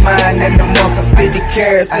 got the mind and the muscle, 50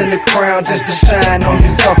 carats in the crown just to shine on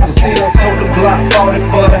you suckers. Still told the block, fought it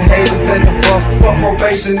for the haters and the fuss. Fuck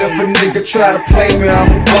probation if a nigga try to play me,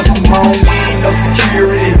 I'ma bust him. I don't need no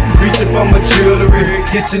security, reaching for my jewelry.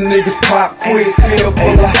 Get your niggas pop quick, feel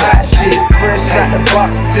full of hot shit. Fresh out the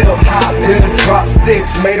box till hot, then a drop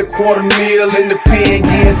 6. Made a $250,000 in the pen,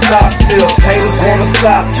 getting stock till. Haters wanna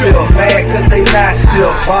stop till, mad cause they not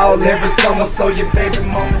till. Ball every summer so your baby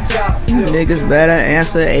mama job till. You niggas better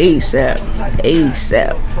answer ASAP.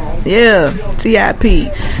 ASAP. Yeah, T.I.P.,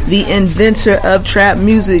 the inventor of trap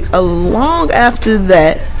music. Long after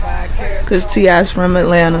that, because T.I.'s from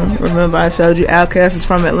Atlanta. Remember I told you Outkast is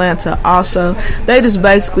from Atlanta also. They just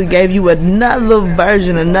basically gave you another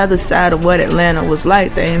version, another side of what Atlanta was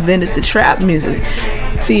like. They invented the trap music.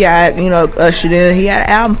 T.I., ushered in. He had an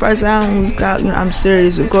album, first album was called, I'm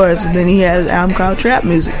Serious, of course. And then he had an album called Trap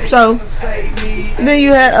Music. So, then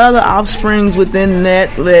you had other offsprings within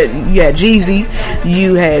that. You had Jeezy,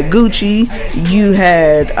 you had Gucci, you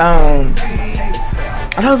had,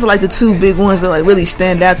 those are like the two big ones that like really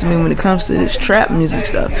stand out to me when it comes to this trap music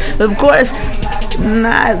stuff. But of course,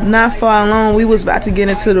 not far along, we was about to get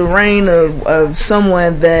into the reign of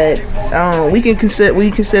someone that we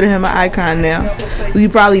consider him an icon now. We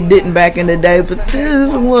probably didn't back in the day, but this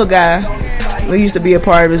is a little guy. We used to be a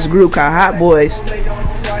part of this group called Hot Boys.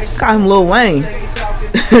 Call him Lil Wayne.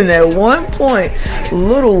 And at one point,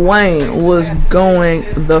 Lil Wayne was going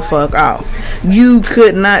the fuck off. You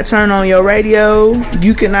could not turn on your radio,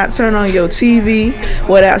 you could not turn on your TV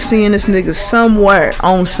without seeing this nigga somewhere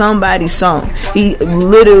on somebody's song. He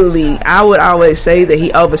literally, I would always say that he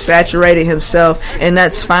oversaturated himself, and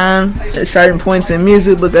that's fine at certain points in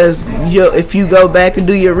music, because if you go back and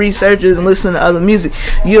do your researches and listen to other music,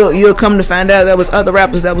 you'll come to find out there was other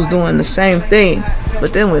rappers that was doing the same thing.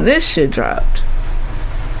 But then when this shit dropped,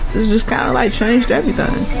 this just kind of like changed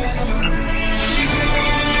everything.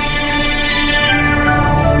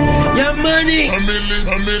 Your money.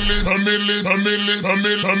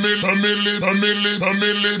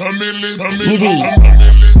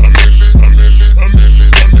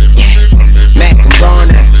 Mac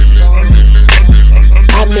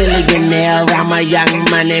a millionaire, I'm a young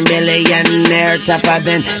money millionaire, tougher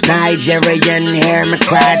than Nigerian hair. My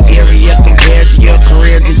criteria compared to your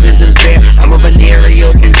career just isn't fair. I'm a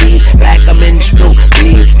venereal disease, like a menstrual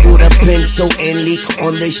bleed through the pencil and leak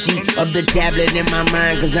on the sheet of the tablet in my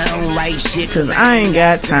mind, cause I don't write shit, cause I ain't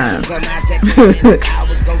got time.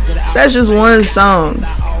 That's just one song.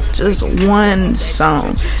 Just one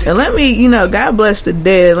song. And let me, God bless the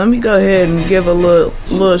dead. Let me go ahead and give a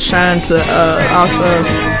little shine to also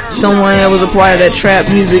someone that was a part of that trap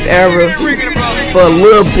music era for a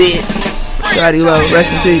little bit. Shawty Low,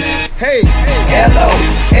 rest in peace. Hey, hello,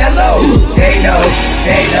 they know,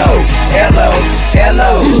 hello, they know,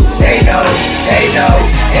 hello, they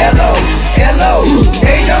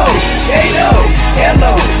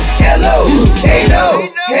know,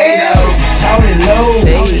 they know, Tony Low,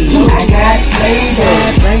 I got flavor.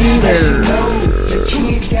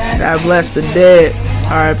 God bless the dead.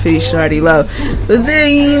 R.I.P. Shawty Low. But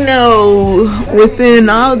then, within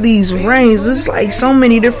all these reigns, it's like so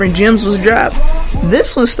many different gems was dropped.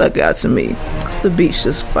 This one stuck out to me. Cause the beat's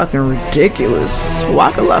just fucking ridiculous.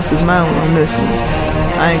 Waka lost his mind on this one.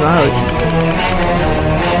 I ain't gonna hold you.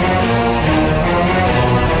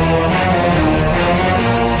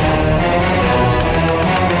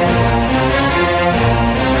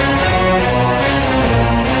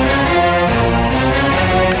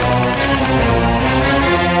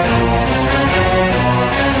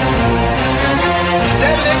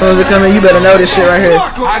 When it come in, you better know this shit right here.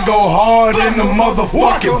 I go hard in the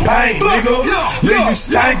motherfucking paint, nigga. Leave you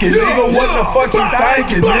stankin', nigga. What the fuck you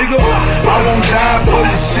thinking, nigga? I won't die for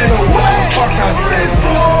this shit or what the fuck I said.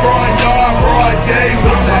 Front yard, broad day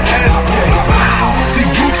with the SK. See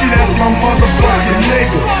Gucci, that's my motherfucking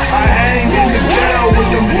nigga. I hang in the jail with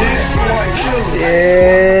them hits, boy, killers.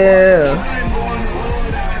 Yeah.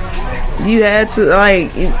 You had to,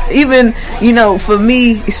 like, even, for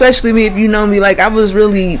me, especially me, if you know me, like, I was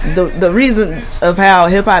really, the reason of how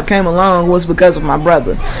hip-hop came along was because of my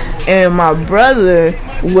brother. And my brother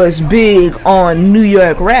was big on New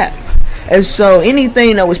York rap. And so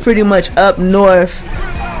anything that was pretty much up north,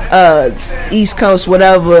 East Coast,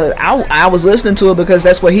 whatever, I was listening to it because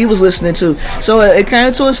that's what he was listening to. So it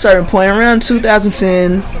came to a certain point around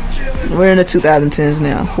 2010. We're in the 2010s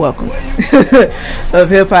now. Welcome. Of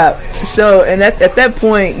hip hop. So, and at that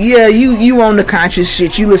point, yeah, you on the conscious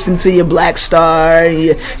shit. You listen to your Black Star,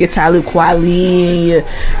 your Talib Kweli,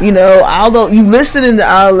 although you listening to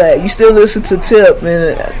all that, you still listen to Tip,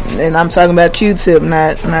 and I'm talking about Q-Tip,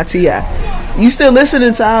 not T.I. You still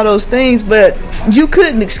listening to all those things, but you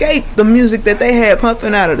couldn't escape the music that they had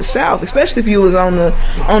pumping out of the South, especially if you was on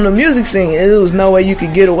the music scene. There was no way you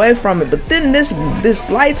could get away from it. But then this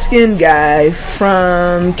light-skinned guy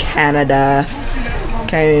from Canada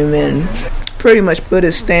came and pretty much put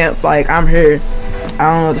his stamp, like, I'm here.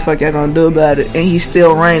 I don't know what the fuck y'all gonna do about it. And he's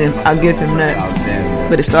still reigning. I'll give him that.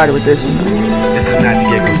 But it started with this one. This is not to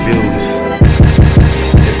get confused.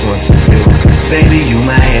 This one's for you. Baby, you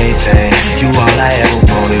my everything. You all I ever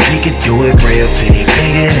wanted. We could do it real big,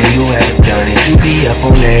 bigger than you ever done it. You be up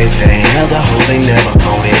on everything. Other hoes ain't never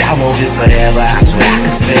on it. I want this forever. I swear I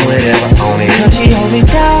can spend whatever on it. Cause she hold me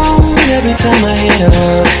down every time I hit her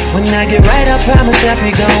up. When I get right, I promise that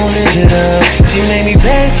we gon' live it up. She made me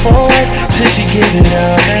beg for it till she give it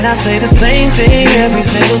up. And I say the same thing every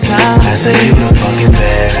single time. I say you the fucking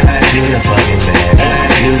best. You the fucking best.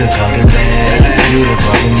 You the fucking best. You the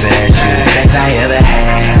fucking best. You the best I ever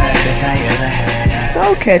had. Best I ever had.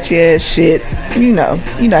 So catchy ass shit. You know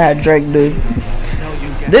how Drake do.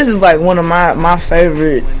 This is like one of my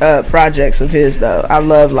favorite projects of his though. I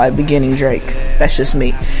love like beginning Drake. That's just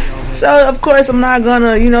me. So of course I'm not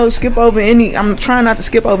gonna, skip over I'm trying not to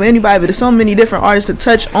skip over anybody, but there's so many different artists to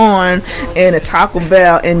touch on and to talk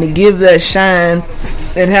about and to give their shine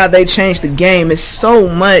and how they changed the game. It's so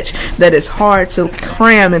much that it's hard to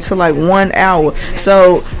cram into like 1 hour.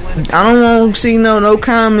 So I don't want to see no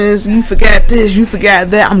comments. You forgot this, you forgot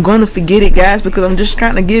that. I'm gonna forget it, guys, because I'm just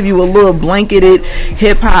trying to give you a little blanketed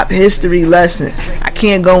hip hop history lesson. I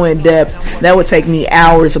can't go in depth. That would take me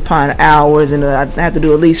hours upon hours, and I'd have to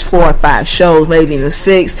do at least 4 or 5 shows, maybe even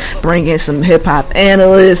 6. Bring in some hip hop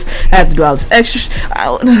analysts. I have to do all this extra.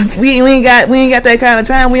 We ain't got that kind of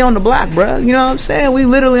time. We on the block, bro. You know what I'm saying? We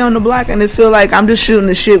literally on the block, and it feel like I'm just shooting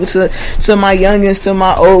the shit to my youngins, to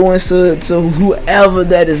my old ones, to whoever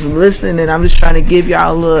that is listening. And I'm just trying to give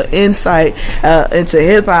y'all a little insight into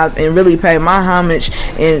hip hop and really pay my homage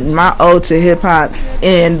and my ode to hip hop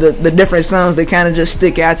and the different songs that kind of just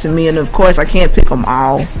stick out to me. And of course, I can't pick them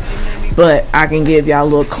all, but I can give y'all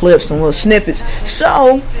little clips and little snippets.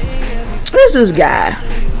 So there's this guy,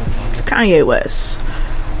 it's Kanye West.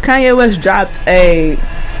 Kanye West dropped a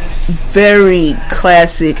very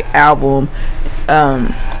classic album.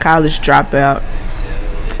 College Dropout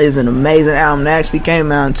is an amazing album. It actually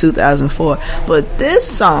came out in 2004. But this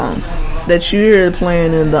song that you hear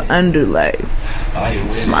playing in the underlay,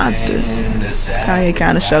 it's Monster. Kanye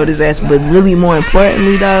kind of showed his ass, but really more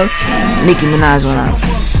importantly though, Nicki Minaj went on.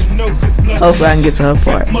 Hopefully I can get to her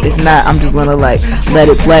part. If not, I'm just gonna let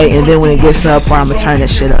it play, and then when it gets to her part, I'm gonna turn that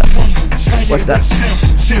shit up. What's that?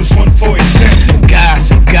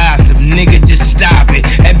 Gossip, nigga, just stop it.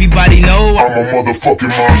 Everybody know I'm a motherfucking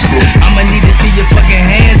monster. I'ma need to see your fucking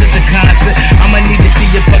hands at the concert. I'ma need to see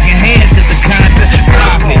your fucking hands at the concert.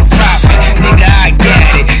 Profit, nigga, I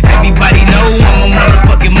got it. Everybody know I'm a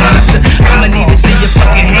motherfucking monster. I'ma need to see your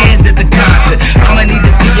fucking hands at the concert. I'ma need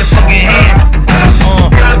to see your fucking hands.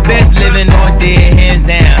 The best living or dead, hands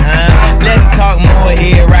down, huh? Let's talk more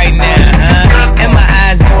here right now, huh? And my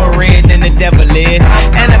eyes more red than the devil is,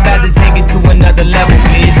 and about to take it to another level,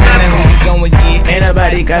 bitch. Now who you going with? Ain't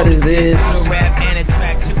nobody got is this.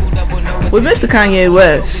 With Mr. Kanye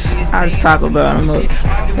West, I'll just talk about him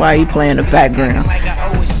while he play in the background.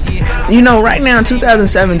 Right now in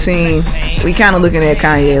 2017, we kind of looking at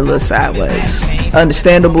Kanye a little sideways.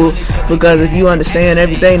 Understandable, because if you understand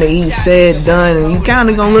everything that he said, done, and you kind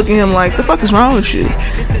of gonna look at him like, the fuck is wrong with you?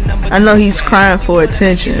 I know he's crying for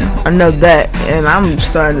attention. I know that, and I'm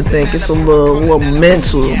starting to think it's a little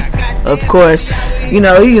mental. Of course, he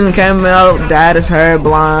even came out, dyed his hair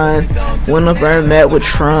blonde, went up there and met with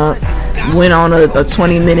Trump, went on a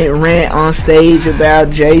 20-minute rant on stage about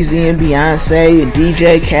Jay-Z and Beyonce and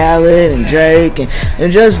DJ Khaled and Drake,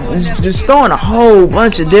 and just throwing a whole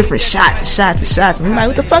bunch of different shots. And I'm like,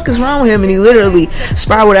 what the fuck is wrong with him? And he literally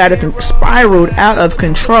spiraled out of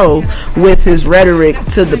control with his rhetoric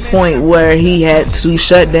to the point where he had to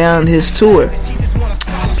shut down his tour.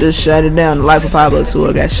 Just shut it down. The Life of Pablo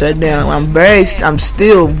tour got shut down. I'm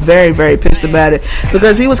still very, very pissed about it,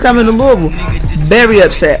 because he was coming to Louisville. Very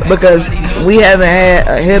upset, because we haven't had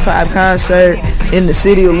a hip hop concert in the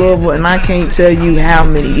city of Louisville, and I can't tell you how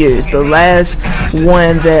many years. The last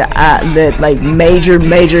one that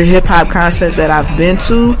major hip hop concert that I've been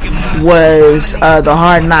to was the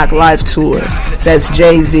Hard Knock Life tour. That's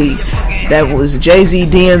Jay-Z. That was Jay-Z,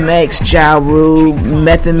 DMX, Ja Rule,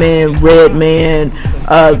 Method Man, Redman,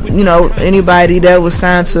 anybody that was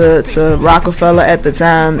signed to Rockefeller at the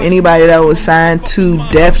time, anybody that was signed to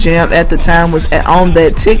Def Jam at the time was on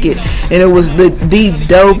that ticket, and it was the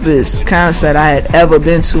dopest concert I had ever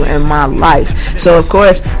been to in my life. So of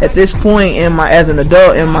course, at this point as an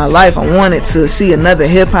adult in my life, I wanted to see another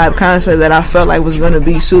hip hop concert that I felt like was going to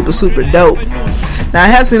be super, super dope. Now, I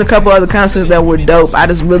have seen a couple other concerts that were dope. I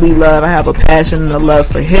just really I have a passion and a love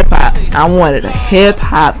for hip hop. I wanted a hip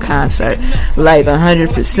hop concert, like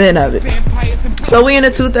 100% of it. So we in the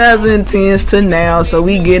 2010s to now, so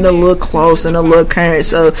we getting a little close and a little current.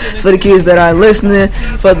 So for the kids that are listening,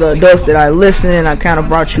 for the adults that are listening, I kind of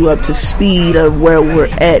brought you up to speed of where we're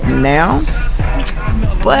at now.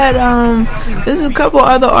 But there's a couple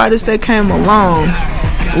other artists that came along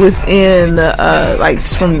within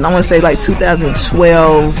from I want to say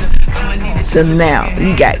 2012 to now.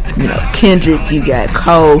 You got Kendrick, you got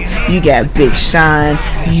Cole, you got Big Sean,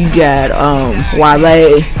 you got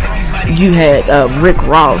Wale, you had Rick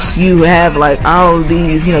Ross, you have all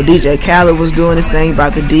these, DJ Khaled was doing this thing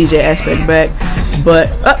about the DJ aspect back.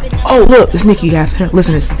 But oh look, it's Nicki, guys. Here,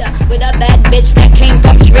 listen to this. With a bad bitch that came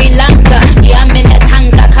from Sri Lanka. Yeah, I'm in the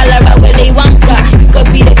tanga, color of Willy Wonka. You could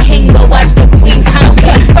be the king, but watch the queen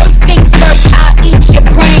conquer. First things first, I'll eat your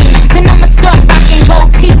brain. Then I'ma start rocking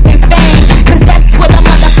gold teeth and fangs, 'cause that's what a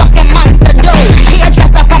motherfucking monster do. He a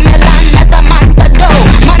dresser from LA.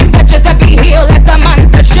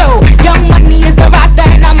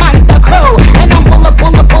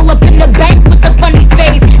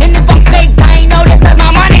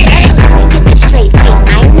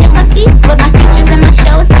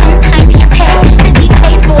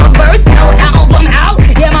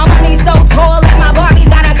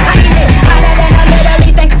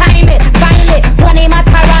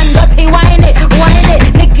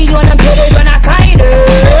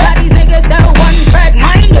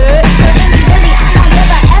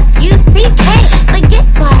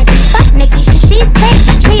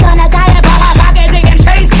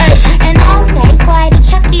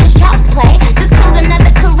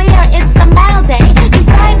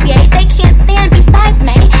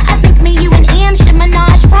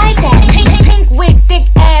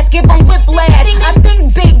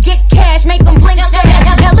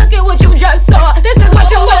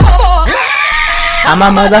 I'm a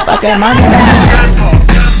motherfucking monster.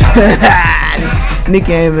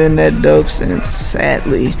 Nicki ain't been that dope since,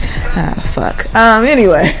 sadly. Fuck.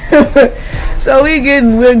 Anyway, so we're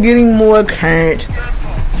getting more current.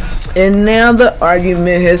 And now the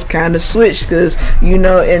argument has kind of switched, because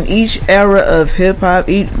in each era of hip hop,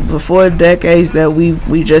 before decades that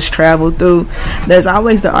we just traveled through, there's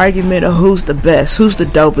always the argument of who's the best, who's the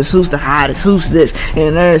dopest, who's the hottest, who's this.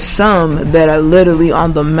 And there's some that are literally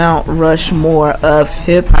on the Mount Rushmore of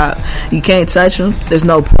hip hop. You can't touch them. There's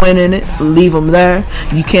no point in it. Leave them there.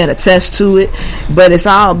 You can't attest to it. But it's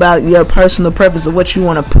all about your personal preference of what you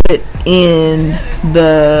want to put in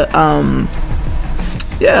the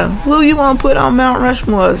who you want to put on Mount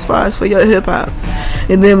Rushmore as far as for your hip hop.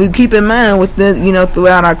 And then we keep in mind within,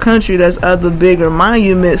 throughout our country, there's other bigger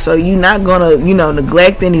monuments, so you're not gonna,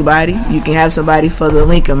 neglect anybody. You can have somebody for the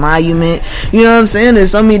Lincoln Monument. You know what I'm saying?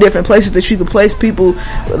 There's so many different places that you can place people,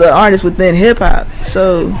 the artists within hip hop.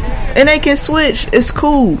 So, and they can switch. It's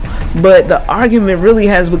cool. But the argument really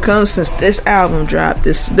has become, since this album dropped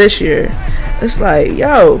this year, it's like,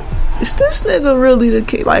 yo, is this nigga really the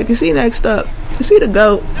kid? Like, is he next up? Is he the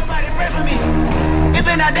GOAT?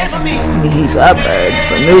 He's up there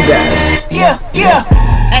for new guys. Yeah.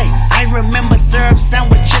 Hey, I remember syrup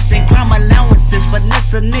sandwiches and crime allowances.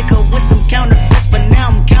 Finesse a nigga with some counterfeits, but now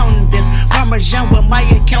I'm counting this. Parmesan with my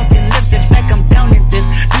accountant lips. In fact, I'm down in this.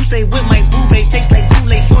 You say with my boobay tastes like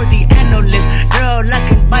Kool-Aid for the analyst. Girl, I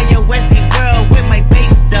can buy your Westie world with my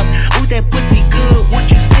base stuff. Ooh, that pussy good. Once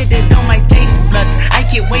you sit it on my taste buds, I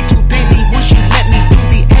get way too petty once you let me do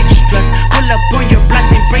the extras. Pull up on your block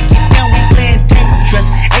and break it down. We playing Tetris.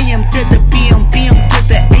 AM to the PM, PM to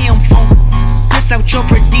the AM phone. Piss out your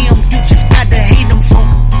per diem, you just gotta hate them phone.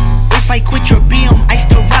 If I quit your BM, I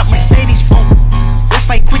still rock Mercedes phone. If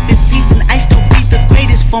I quit this season, I still be the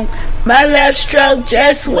greatest phone. My left stroke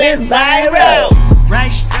just went viral. Right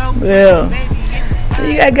stroke. Yeah.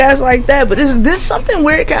 You got guys like that, but then something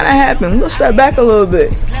weird kind of happened. We'll step back a little bit,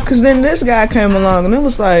 because then this guy came along and it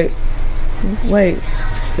was like, wait,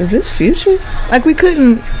 is this Future? Like, we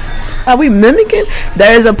couldn't. Are we mimicking?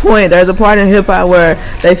 There's a part in hip hop where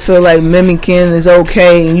they feel like mimicking is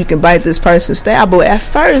okay and you can bite this person's style. But at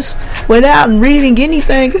first, without reading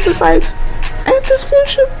anything, it was like, ain't this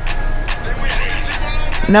Future?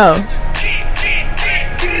 No.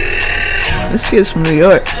 This kid's from New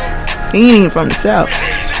York. He ain't even from the South.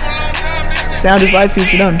 Sound just like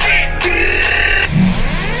Future, don't he?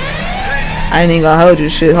 I ain't even gonna hold your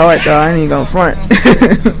shit hard though. I ain't even gonna front.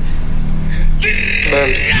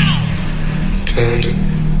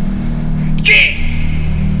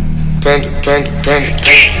 Panda.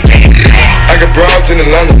 I got broads in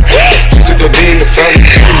Atlanta. Just to be in the family.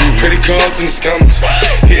 Credit cards in the scammers.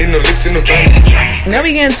 Hitting the licks in the van. Now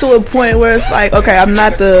we getting to a point where it's like, okay, I'm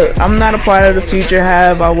not a part of the Future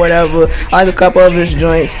Hive or whatever. I like a couple of his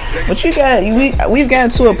joints, but we've gotten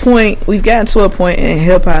to a point in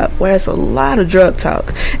hip hop where it's a lot of drug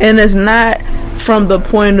talk, and it's not from the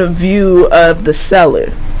point of view of the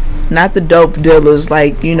seller. Not the dope dealers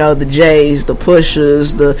like, the Jays, the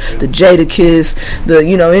Pushers, the Jadakiss,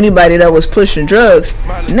 anybody that was pushing drugs.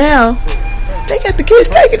 Now, they got the kids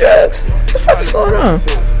taking drugs. What the fuck is going on?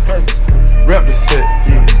 Rep the set,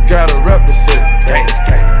 gotta rep the set.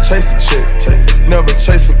 Chase a chick, never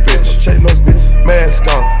chase a bitch. Mask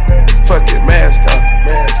on, fuck it, mask on.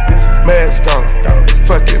 Mask on,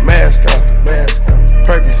 fuck it, mask on.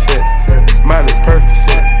 Percocet, Miley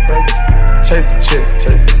Percocet. Chase a chick,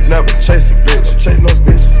 never chase a bitch.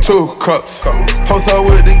 2 cups, toast her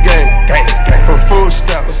with the gang. From food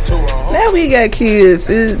stamps to a now we got kids.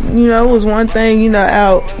 It was one thing,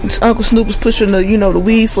 out. Uncle Snoop was pushing the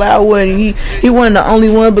weed flower, and he wasn't the only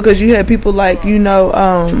one, because you had people like,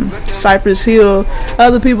 Cypress Hill,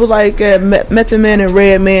 other people like Method Man and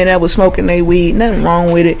Redman that was smoking their weed. Nothing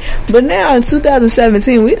wrong with it. But now in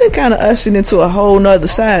 2017, we done kind of ushered into a whole nother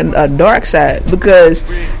side, a dark side, because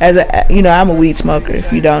as I'm a weed smoker.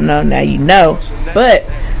 If you don't know, now you know. But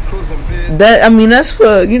that's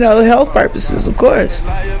for health purposes, of course.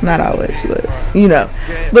 Not always, but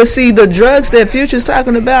But see, the drugs that Future's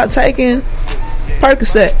talking about taking,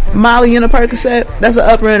 Percocet, Molly in a Percocet, that's an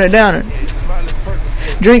upper and a downer.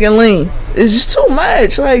 Drinking lean, it's just too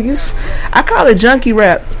much. Like, I call it junkie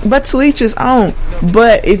rap, but to each his own.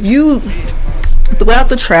 But if you, throughout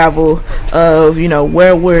the travel of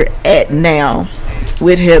where we're at now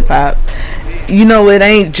with hip hop, it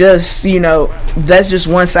ain't just, that's just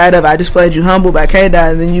one side of it. I just played You Humble by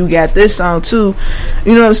K-Dot, and then you got this song too.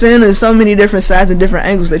 You know what I'm saying? There's so many different sides and different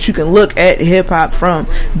angles that you can look at hip hop from.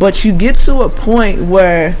 But you get to a point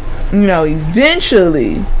where,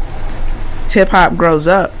 eventually hip hop grows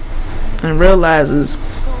up. and realizes,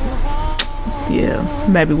 yeah,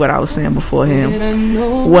 maybe what I was saying before him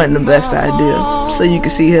wasn't the best idea. So you can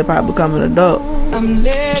see hip hop become an adult.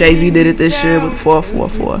 Jay-Z did it this year with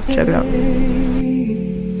 444. Check it out.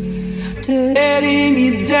 Letting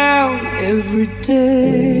you down every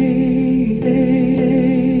day.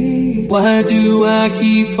 Why do I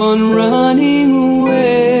keep on running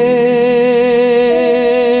away?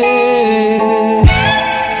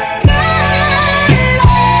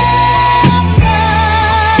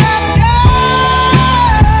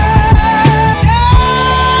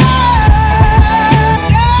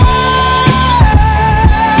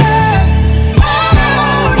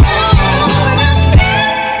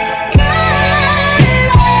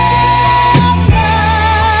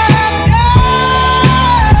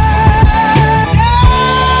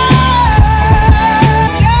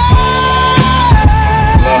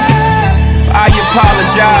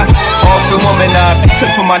 Often womanized,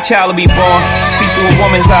 took for my child to be born. See through a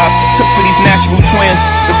woman's eyes, took for these natural twins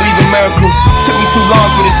to believe in miracles. Took me too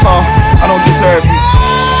long for this song, I don't deserve you.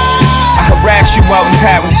 I harass you out in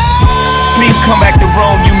Paris. Please come back to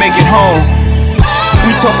Rome, you make it home.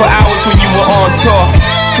 We talked for hours when you were on tour.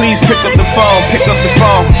 Please pick up the phone, pick up the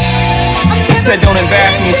phone. I said don't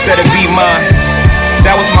embarrass me instead of be mine.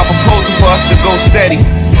 That was my proposal for us to go steady.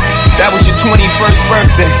 That was your 21st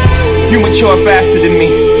birthday. You matured faster than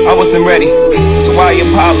me. I wasn't ready, so I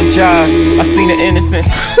apologize. I seen the innocence.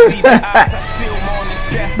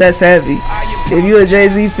 That's heavy. If you're a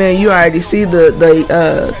Jay-Z fan, you already see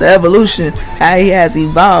the evolution, how he has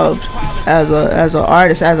evolved as an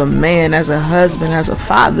artist, as a man, as a husband, as a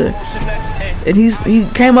father. And he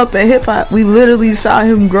came up in hip hop. We literally saw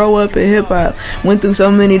him grow up in hip hop. Went through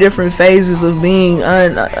so many different phases of being,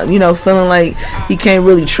 feeling like he can't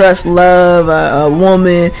really trust love, a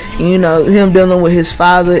woman. Him dealing with his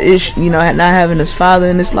father, not having his father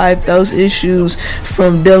in his life. Those issues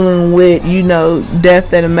from dealing with,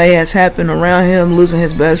 death that may has happened around him, losing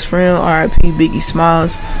his best friend, R.I.P. Biggie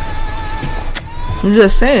Smalls. I'm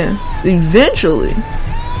just saying, eventually,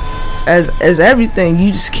 as everything,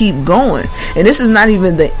 you just keep going. And this is not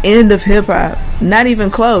even the end of hip hop, not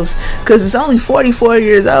even close, because it's only 44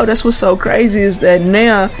 years old. That's what's so crazy, is that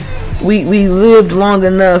now we lived long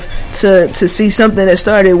enough to see something that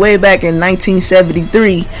started way back in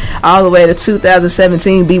 1973 all the way to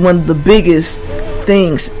 2017 be one of the biggest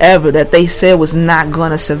things ever that they said was not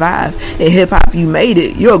gonna survive. In hip hop, you made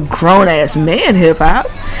it. You're a grown ass man, hip hop,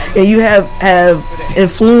 and you have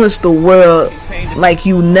influenced the world like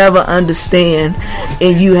you never understand,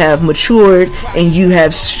 and you have matured, and you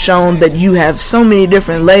have shown that you have so many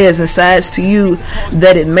different layers and sides to you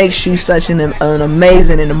that it makes you such an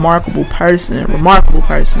amazing and remarkable person.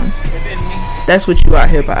 That's what you are,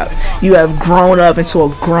 hip hop. You have grown up into a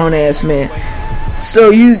grown ass man.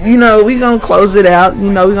 So we gonna close it out.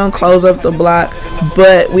 We gonna close up the block,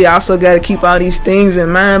 but we also got to keep all these things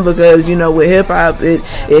in mind, because with hip hop, it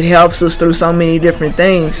helps us through so many different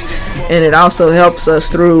things, and it also helps us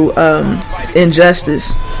through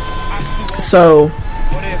injustice. So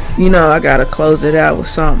I gotta close it out with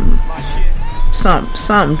something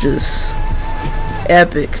just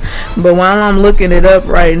epic. But while I'm looking it up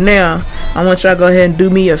right now, I want y'all to go ahead and do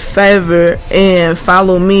me a favor and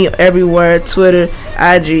follow me everywhere: Twitter,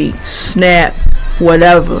 IG, Snap,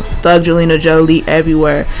 whatever. Thug Jelena Jolie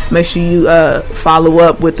everywhere. Make sure you follow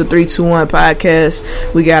up with the 321 podcast.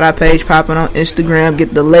 We got our page popping on Instagram.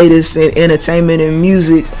 Get the latest in entertainment and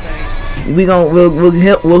music.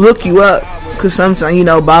 We'll hook you up. Cause sometimes,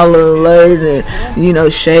 Baller Alert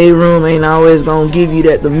and, Shade Room ain't always gonna give you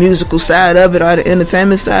the musical side of it or the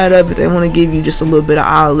entertainment side of it. They wanna give you just a little bit of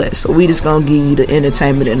all that. So we just gonna give you the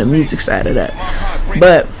entertainment and the music side of that.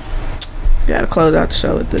 But, gotta close out the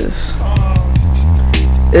show with this.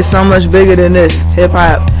 It's so much bigger than this. Hip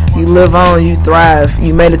hop, you live on, you thrive.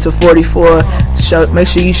 You made it to 44. Make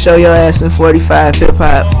sure you show your ass in 45. Hip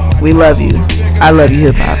hop, we love you. I love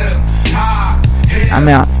you, hip hop. I'm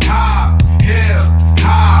out.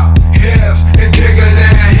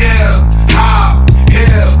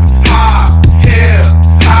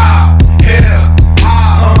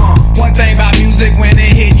 When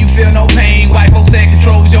it hit, you feel no pain. White folks that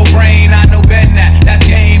controls your brain. I know better than that. That's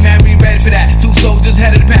game, man. We ready for that. Two soldiers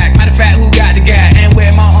head of the pack. Matter of fact, who got the gat and where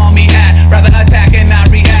my army at? Rather attack and not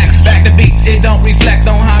react. Back to beats, it don't reflect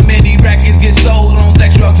on how many records get sold on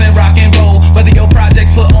sex, drugs, and rock and roll. Whether your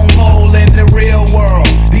project's put on hold in the real world.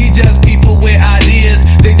 These just people with ideas.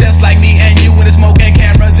 They just like me and you when the smoke and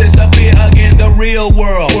cameras disappear again. The real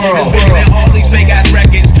world. It's bigger than all these fake ass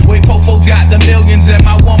records. Wait, Popo's got the millions and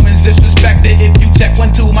my woman's disrespected. If you check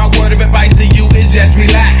 1, 2, my word of advice to you is just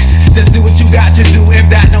relax. Just do what you got to do. If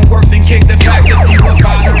that don't work, then kick